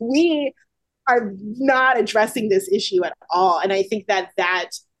not addressing this issue at all. And I think that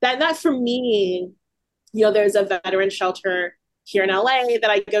for me, there's a veteran shelter here in LA that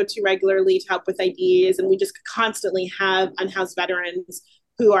I go to regularly to help with IDs. And we just constantly have unhoused veterans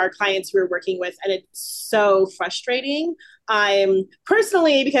who are clients who we're working with. And it's so frustrating. I'm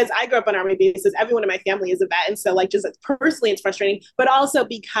personally, because I grew up on Army bases, everyone in my family is a vet. And so like just personally, it's frustrating, but also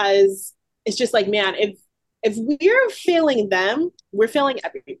because it's just like, man, if we're failing them, we're failing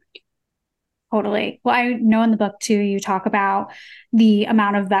everybody. Totally. Well, I know in the book too, you talk about the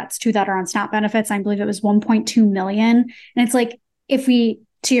amount of vets too that are on SNAP benefits. I believe it was 1.2 million. And it's like, if we,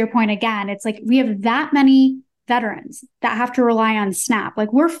 to your point again, it's like we have that many veterans that have to rely on SNAP.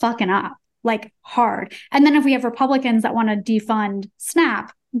 Like we're fucking up like hard. And then if we have Republicans that want to defund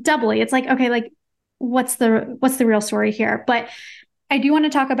SNAP doubly, it's like, okay, like what's the real story here? But I do want to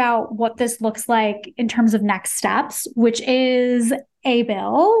talk about what this looks like in terms of next steps, which is a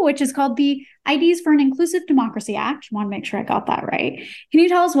bill, which is called the IDs for an Inclusive Democracy Act. I want to make sure I got that right. Can you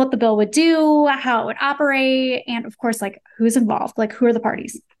tell us what the bill would do, how it would operate, and of course, like who's involved, like who are the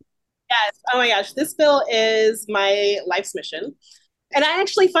parties? Yes. Oh my gosh, this bill is my life's mission. And I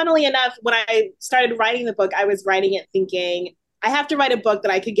actually, funnily enough, when I started writing the book, I was writing it thinking, I have to write a book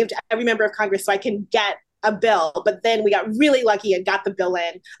that I could give to every member of Congress so I can get a bill. But then we got really lucky and got the bill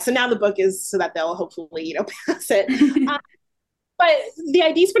in. So now the book is so that they'll hopefully, pass it. But the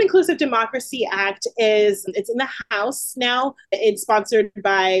IDs for an Inclusive Democracy Act it's in the House now. It's sponsored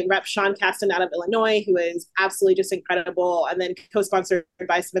by Rep. Sean Casten out of Illinois, who is absolutely just incredible. And then co-sponsored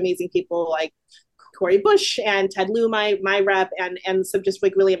by some amazing people like Cori Bush and Ted Lieu, my rep, and some just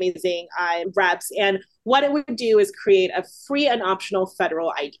like really amazing reps. And what it would do is create a free and optional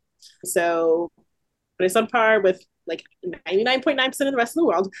federal ID. So put us on par with like 99.9% of the rest of the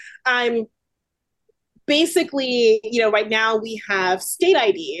world. Basically, right now we have state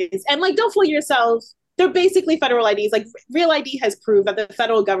IDs, and like, don't fool yourself, they're basically federal IDs. Like Real ID has proved that the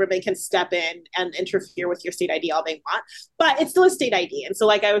federal government can step in and interfere with your state ID all they want, but it's still a state ID. And so,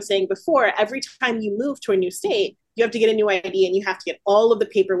 like I was saying before, every time you move to a new state, you have to get a new ID and you have to get all of the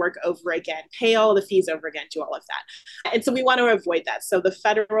paperwork over again, pay all the fees over again, do all of that. And so we want to avoid that. So the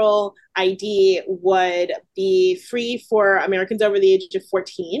federal ID would be free for Americans over the age of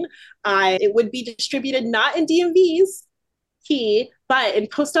 14. It would be distributed not in DMVs, but in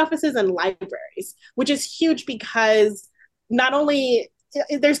post offices and libraries, which is huge because not only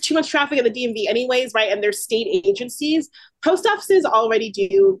there's too much traffic at the DMV anyways, right? And there's state agencies. Post offices already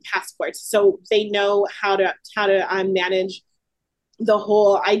do passports, so they know how to manage the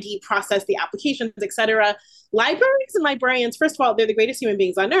whole ID process, the applications, etc. Libraries and librarians, first of all, they're the greatest human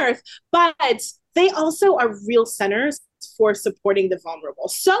beings on earth, but they also are real centers for supporting the vulnerable.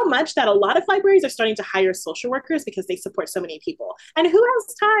 So much that a lot of libraries are starting to hire social workers because they support so many people. And who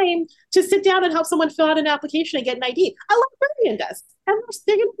has time to sit down and help someone fill out an application and get an ID? A librarian does. And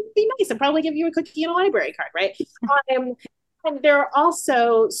they're going to be nice and probably give you a cookie and a library card, right? And there are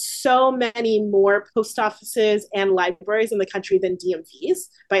also so many more post offices and libraries in the country than DMVs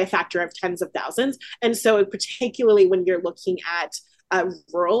by a factor of tens of thousands. And so particularly when you're looking at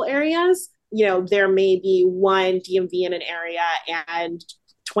rural areas, there may be one DMV in an area and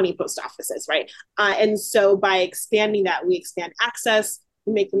 20 post offices, right? And so by expanding that, we expand access,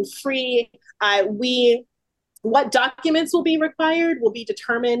 we make them free. What documents will be required will be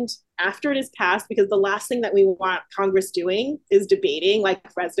determined after it is passed, because the last thing that we want Congress doing is debating like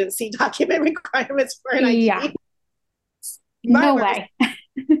residency document requirements for an ID. Yeah. No way.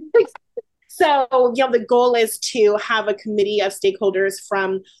 So, the goal is to have a committee of stakeholders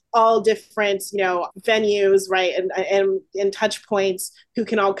from all different, venues, right, and touch points who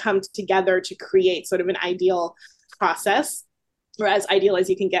can all come together to create sort of an ideal process, or as ideal as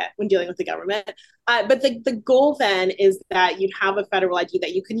you can get when dealing with the government. But the goal then is that you'd have a federal ID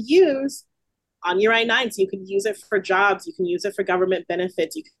that you can use on your I-9. So you can use it for jobs, you can use it for government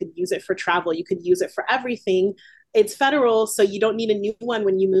benefits, you can use it for travel, you can use it for everything. It's federal, so you don't need a new one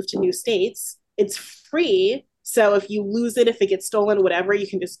when you move to new states. It's free. So if you lose it, if it gets stolen, whatever, you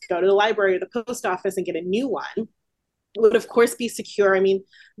can just go to the library or the post office and get a new one. It would, of course, be secure. I mean,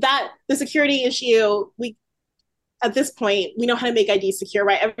 the security issue, at this point, we know how to make ID secure,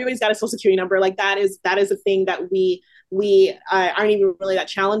 right? Everybody's got a social security number. Like that is a thing that we aren't even really that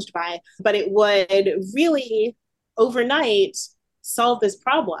challenged by, but it would really overnight solve this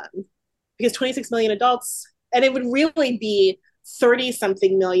problem, because 26 million adults, and it would really be 30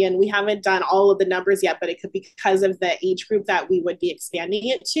 something million. We haven't done all of the numbers yet, but it could be because of the age group that we would be expanding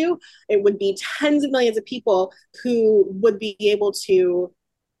it to. It would be tens of millions of people who would be able to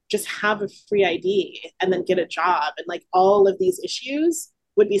just have a free ID and then get a job, and like all of these issues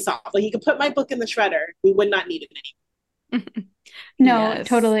would be solved. Like you could put my book in the shredder, we would not need it anymore. No, Yes.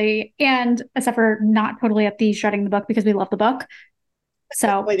 totally. And except for not totally at the shredding the book, because we love the book.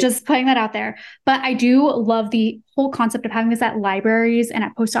 So just putting that out there. But I do love the whole concept of having this at libraries and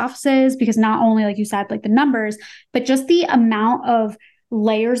at post offices, because not only, like you said, like the numbers, but just the amount of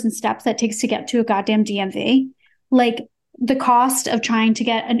layers and steps that takes to get to a goddamn DMV. Like the cost of trying to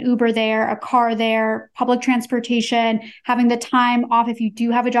get an Uber there, a car there, public transportation, having the time off if you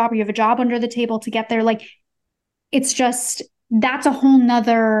do have a job or you have a job under the table to get there. Like it's just, that's a whole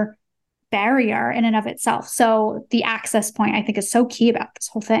nother barrier in and of itself. So the access point, I think, is so key about this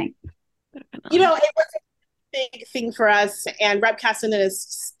whole thing. It was a big thing for us, and Rep. Caston and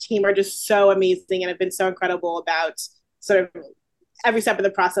his team are just so amazing and have been so incredible about sort of every step of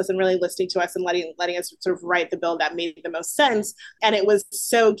the process and really listening to us and letting us sort of write the bill that made the most sense. And it was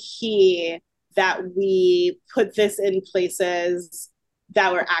so key that we put this in places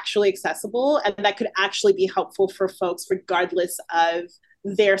that were actually accessible and that could actually be helpful for folks regardless of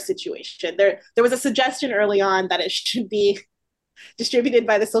their situation. There was a suggestion early on that it should be distributed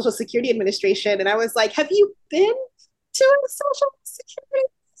by the Social Security Administration, and I was like, have you been to a Social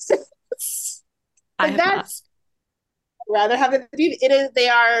Security? I'd rather have it be.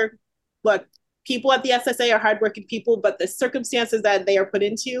 Look, people at the SSA are hardworking people, but the circumstances that they are put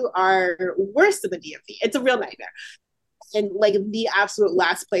into are worse than the DMV. It's a real nightmare. And like the absolute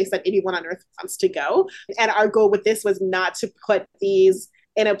last place that anyone on earth wants to go. And our goal with this was not to put these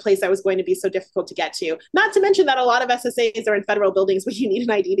in a place that was going to be so difficult to get to. Not to mention that a lot of SSAs are in federal buildings where you need an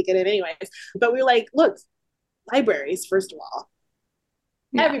ID to get in anyways. But we were like, look, libraries, first of all.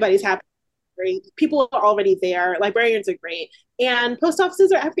 Yeah. Everybody's happy. People are already there. Librarians are great. And post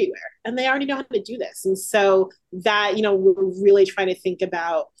offices are everywhere. And they already know how to do this. And so that, we're really trying to think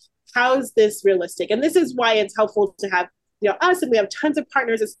about, how is this realistic? And this is why it's helpful to have us, and we have tons of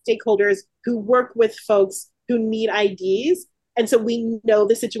partners and stakeholders who work with folks who need IDs. And so we know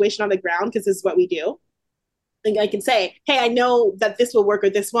the situation on the ground because this is what we do. And I can say, hey, I know that this will work or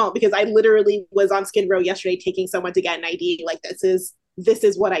this won't, because I literally was on Skid Row yesterday taking someone to get an ID. Like, this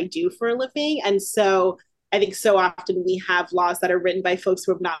is what I do for a living. And so I think so often we have laws that are written by folks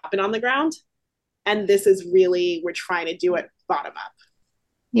who have not been on the ground. And this is really, we're trying to do it bottom up.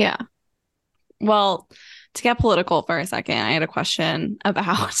 Yeah. Well, to get political for a second, I had a question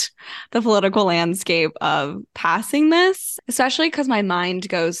about the political landscape of passing this, especially because my mind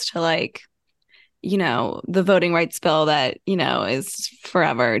goes to like, the voting rights bill that, is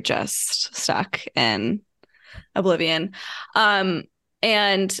forever just stuck in oblivion. And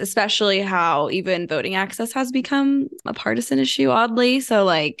especially how even voting access has become a partisan issue, oddly. So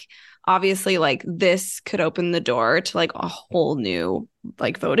like, obviously, like this could open the door to like a whole new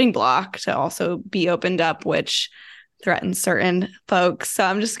like voting block to also be opened up, which threatens certain folks. So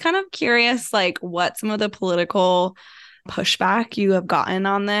I'm just kind of curious, like what some of the political pushback you have gotten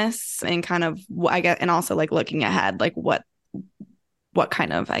on this, and kind of and also like looking ahead, like what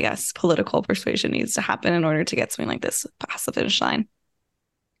kind of, I guess, political persuasion needs to happen in order to get something like this past the finish line.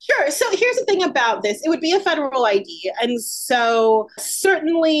 Sure. So here's the thing about this. It would be a federal ID. And so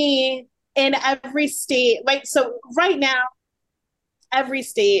certainly in every state, right? So right now, every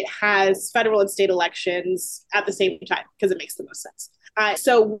state has federal and state elections at the same time because it makes the most sense.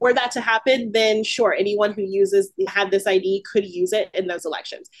 So were that to happen, then sure, anyone who had this ID could use it in those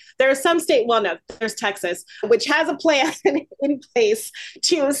elections. There are some there's Texas, which has a plan in place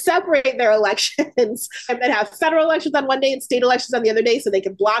to separate their elections and have federal elections on one day and state elections on the other day, so they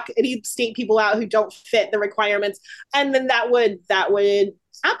can block any state people out who don't fit the requirements. And then that would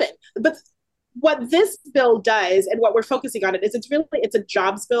happen. But what this bill does, and what we're focusing on it's a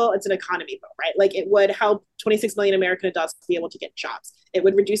jobs bill. It's an economy bill, right? Like, it would help 26 million American adults be able to get jobs. It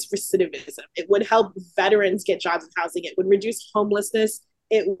would reduce recidivism. It would help veterans get jobs and housing. It would reduce homelessness.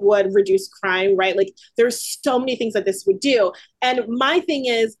 It would reduce crime, right? Like, there's so many things that this would do. And my thing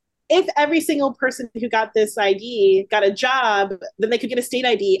is, if every single person who got this ID got a job, then they could get a state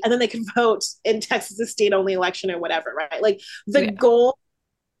ID, and then they could vote in Texas' state-only election or whatever, right? Like, the goal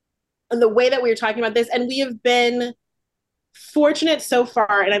and the way that we were talking about this, and we have been fortunate so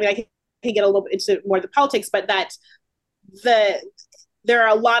far, and I mean, I can get a little bit into more of the politics, but that there are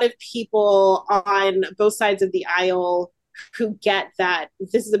a lot of people on both sides of the aisle who get that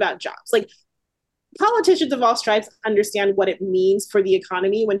this is about jobs. Like, politicians of all stripes understand what it means for the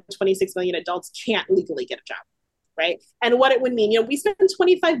economy when 26 million adults can't legally get a job, right? And what it would mean, we spend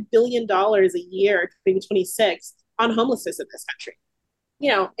 $25 billion a year, maybe 26, on homelessness in this country.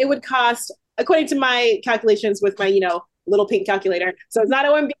 It would cost, according to my calculations with my, little pink calculator. So it's not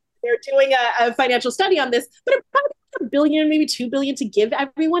OMB. They're doing a financial study on this, but it probably $1 billion, maybe $2 billion to give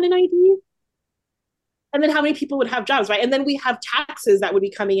everyone an ID. And then how many people would have jobs, right? And then we have taxes that would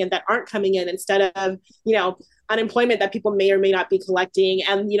be coming in that aren't coming in, instead of, unemployment that people may or may not be collecting.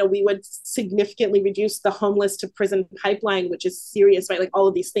 And, we would significantly reduce the homeless to prison pipeline, which is serious, right? Like, all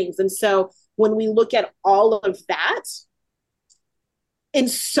of these things. And so when we look at all of that, in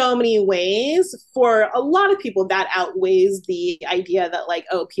so many ways, for a lot of people, outweighs the idea that, like,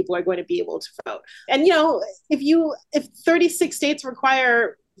 oh, people are going to be able to vote. And, if 36 states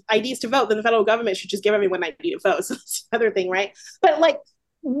require IDs to vote, then the federal government should just give everyone an ID to vote. So that's the other thing, right? But like,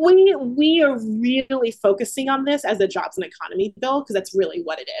 we are really focusing on this as a jobs and economy bill, because that's really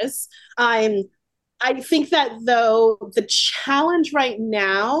what it is. I think that, though, the challenge right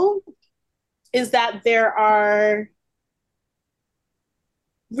now is that there are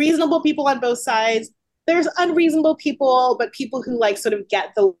reasonable people on both sides. There's unreasonable people, but people who like sort of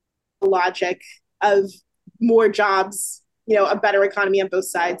get the logic of more jobs, a better economy on both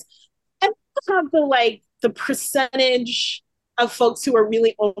sides. And have the percentage of folks who are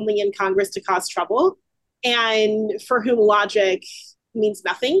really only in Congress to cause trouble, and for whom logic means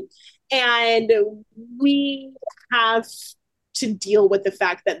nothing. And we have to deal with the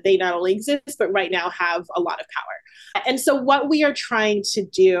fact that they not only exist, but right now have a lot of power. And so what we are trying to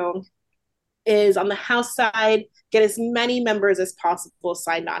do is, on the House side, get as many members as possible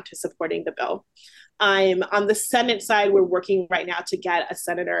signed on to supporting the bill. On the Senate side, we're working right now to get a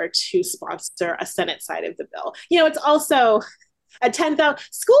senator to sponsor a Senate side of the bill. It's also a 10,000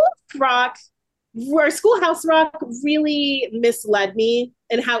 Schoolhouse Rock really misled me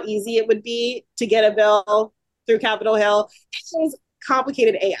in how easy it would be to get a bill through Capitol Hill. It was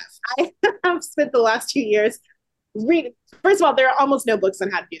complicated AF. I have spent the last 2 years read. First of all, there are almost no books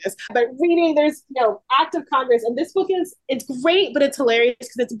on how to do this, but reading, there's, Act of Congress. And this book it's great, but it's hilarious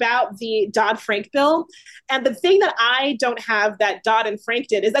because it's about the Dodd-Frank bill. And the thing that I don't have that Dodd and Frank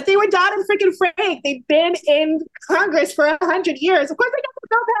did is that they were Dodd and freaking Frank. They've been in Congress for 100 years. Of course they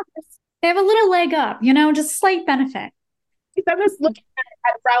don't know that. They have a little leg up, just slight benefit. I'm just looking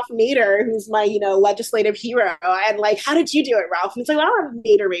at Ralph Nader, who's my, legislative hero. And like, how did you do it, Ralph? And it's like, well, I'm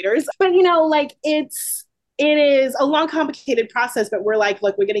Nader Raiders. But, it is a long, complicated process, but we're like,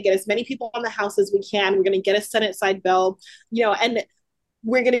 look, we're going to get as many people on the House as we can. We're going to get a Senate side bill, and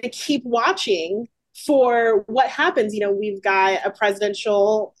we're going to keep watching for what happens. We've got a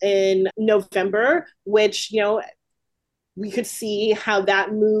presidential in November, which, we could see how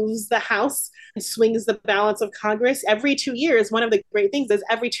that moves the House, swings the balance of Congress. Every 2 years, one of the great things is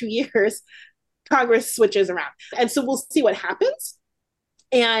every 2 years, Congress switches around. And so we'll see what happens.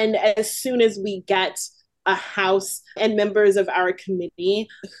 And as soon as we get a House and members of our committee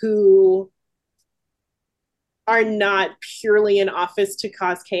who are not purely in office to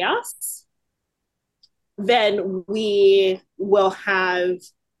cause chaos, then we will have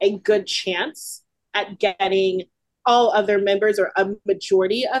a good chance at getting all other members or a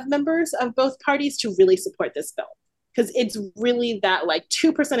majority of members of both parties to really support this bill. Because it's really that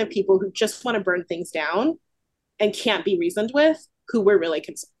 2% of people who just want to burn things down and can't be reasoned with who we're really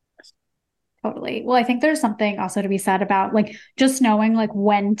concerned. Totally. Well, I think there's something also to be said about just knowing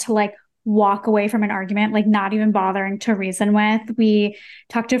when to walk away from an argument, not even bothering to reason with. We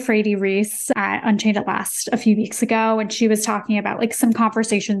talked to Frady Reese at Unchained at Last a few weeks ago, and she was talking about some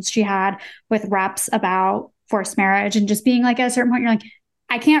conversations she had with reps about forced marriage and just being at a certain point, you're like,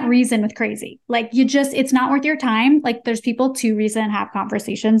 I can't reason with crazy. It's not worth your time. There's people to reason and have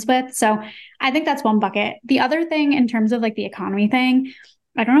conversations with. So I think that's one bucket. The other thing in terms of the economy thing,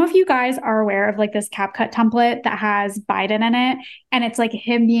 I don't know if you guys are aware of this CapCut template that has Biden in it. And it's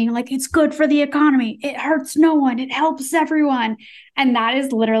him being it's good for the economy. It hurts no one. It helps everyone. And that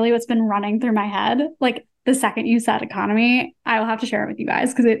is literally what's been running through my head. The second you said economy, I will have to share it with you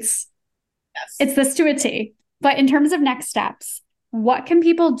guys because it's this to a T. But in terms of next steps, what can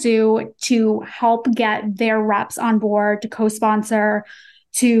people do to help get their reps on board, to co-sponsor,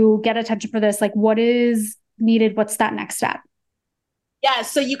 to get attention for this? What is needed? What's that next step? Yeah,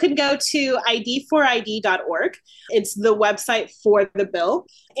 so you can go to id4id.org. It's the website for the bill.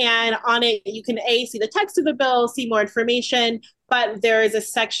 And on it, you can see the text of the bill, see more information, but there is a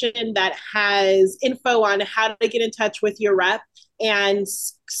section that has info on how to get in touch with your rep and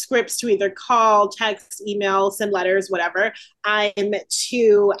scripts to either call, text, email, send letters, whatever,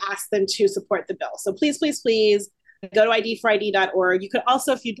 to ask them to support the bill. So please, please, please go to id4id.org. You could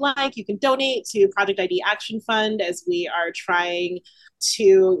also, if you'd like, you can donate to Project ID Action Fund as we are trying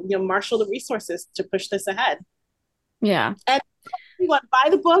to marshal the resources to push this ahead. Yeah. And everyone,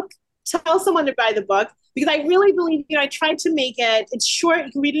 buy the book. Tell someone to buy the book because I really believe, I tried to make it's short.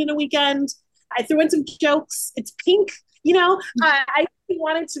 You can read it in a weekend. I threw in some jokes. It's pink. I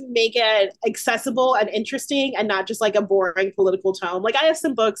wanted to make it accessible and interesting and not just a boring political tome. I have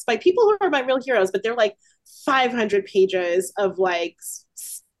some books by people who are my real heroes, but they're 500 pages of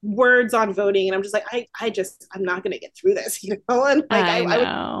words on voting. And I'm just I'm not going to get through this, And I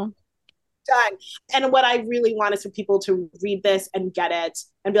know. Done. And what I really want is for people to read this and get it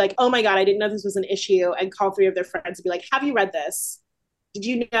and be like, oh my God, I didn't know this was an issue, and call 3 of their friends and be like, have you read this? Did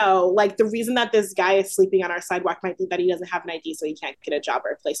you know, the reason that this guy is sleeping on our sidewalk might be that he doesn't have an ID, so he can't get a job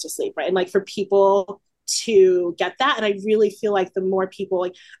or a place to sleep, right? And for people to get that. And I really feel the more people,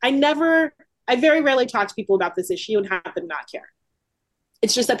 I very rarely talk to people about this issue and have them not care.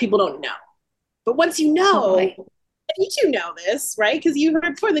 It's just that people don't know. But once you know, and you do know this, right? Because you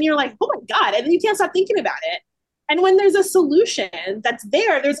heard before, then you're like, oh my God. And then you can't stop thinking about it. And when there's a solution that's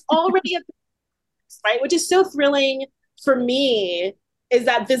there's already a, right? Which is so thrilling for me, is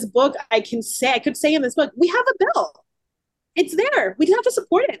that this book, I could say in this book, we have a bill. It's there. We have to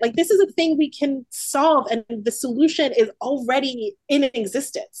support it. This is a thing we can solve, and the solution is already in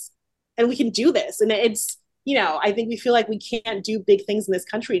existence. And we can do this. And it's, I think we feel we can't do big things in this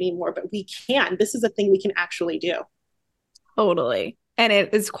country anymore, but we can. This is a thing we can actually do. Totally. And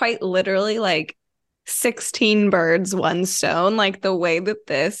it is quite literally 16 birds, one stone. The way that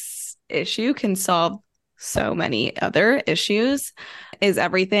this issue can solve so many other issues is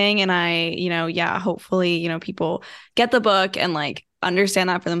everything. And hopefully, people get the book and understand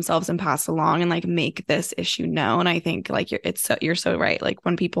that for themselves and pass along and make this issue known. I think you're so right.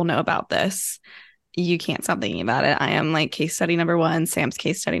 When people know about this, you can't stop thinking about it. I am like case study number 1, Sam's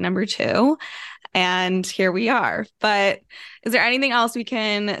case study number 2. And here we are. But is there anything else we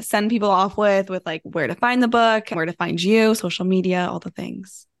can send people off with like where to find the book, where to find you, social media, all the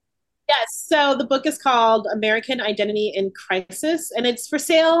things? Yes. So the book is called American Identity in Crisis, and it's for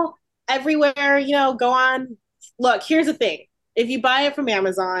sale everywhere. Go on. Look, here's the thing. If you buy it from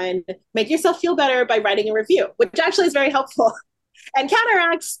Amazon, make yourself feel better by writing a review, which actually is very helpful and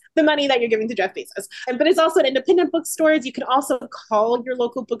counteracts the money that you're giving to Jeff Bezos. But it's also at independent bookstores. You can also call your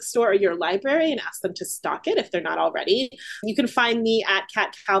local bookstore or your library and ask them to stock it if they're not already. You can find me at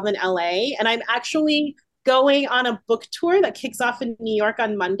Kat Calvin LA, and I'm actually going on a book tour that kicks off in New York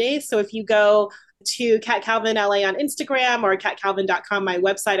on Monday. So if you go to Kat Calvin LA on Instagram or katcalvin.com, my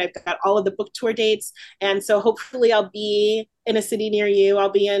website, I've got all of the book tour dates. And so hopefully I'll be in a city near you.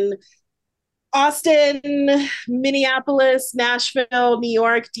 I'll be in Austin, Minneapolis, Nashville, New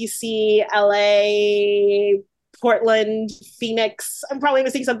York, DC, LA, Portland, Phoenix. I'm probably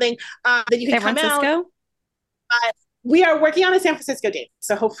missing something that you can San come Francisco? out. We are working on a San Francisco date,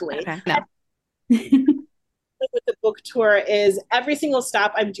 so hopefully. Okay. No. With the book tour is every single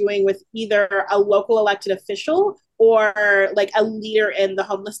stop I'm doing with either a local elected official or like a leader in the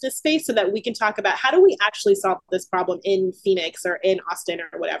homelessness space, so that we can talk about how do we actually solve this problem in Phoenix or in Austin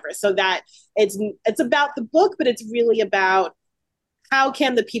or whatever. So that it's about the book, but it's really about how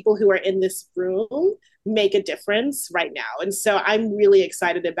can the people who are in this room make a difference right now. And so I'm really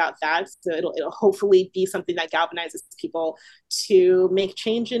excited about that. So it'll hopefully be something that galvanizes people to make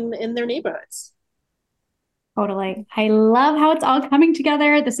change in their neighborhoods. Totally. I love how it's all coming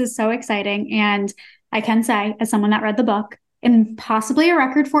together. This is so exciting. And I can say, as someone that read the book in possibly a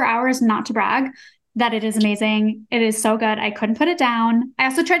record 4 hours, not to brag, that it is amazing. It is so good. I couldn't put it down. I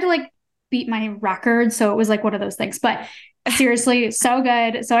also tried to like beat my record. So it was like one of those things. But seriously, so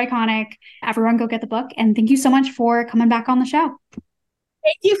good, so iconic. Everyone go get the book. And thank you so much for coming back on the show.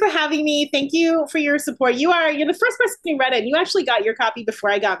 Thank you for having me. Thank you for your support. You're the first person who read it. You actually got your copy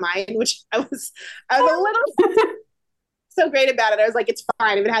before I got mine, which I was a little so great about it. I was like, it's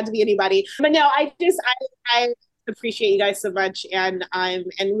fine if it had to be anybody. But no, I appreciate you guys so much, and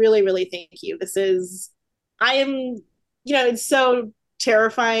really, really thank you. It's so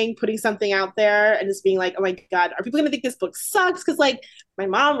terrifying putting something out there and just being like, oh my God, are people gonna think this book sucks? Because like my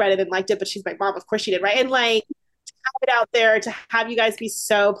mom read it and liked it, but she's my mom, of course she did, right? And like to have it out there, to have you guys be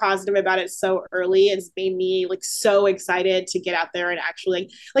so positive about it so early, has made me like so excited to get out there and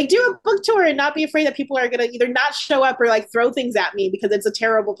actually like do a book tour and not be afraid that people are gonna either not show up or like throw things at me because it's a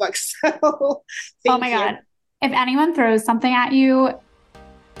terrible book. So oh my God. If anyone throws something at you,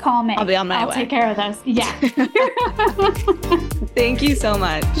 call me. I'll be on my way. I'll take care of this. Yeah. Thank you so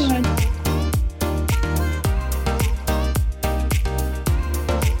much.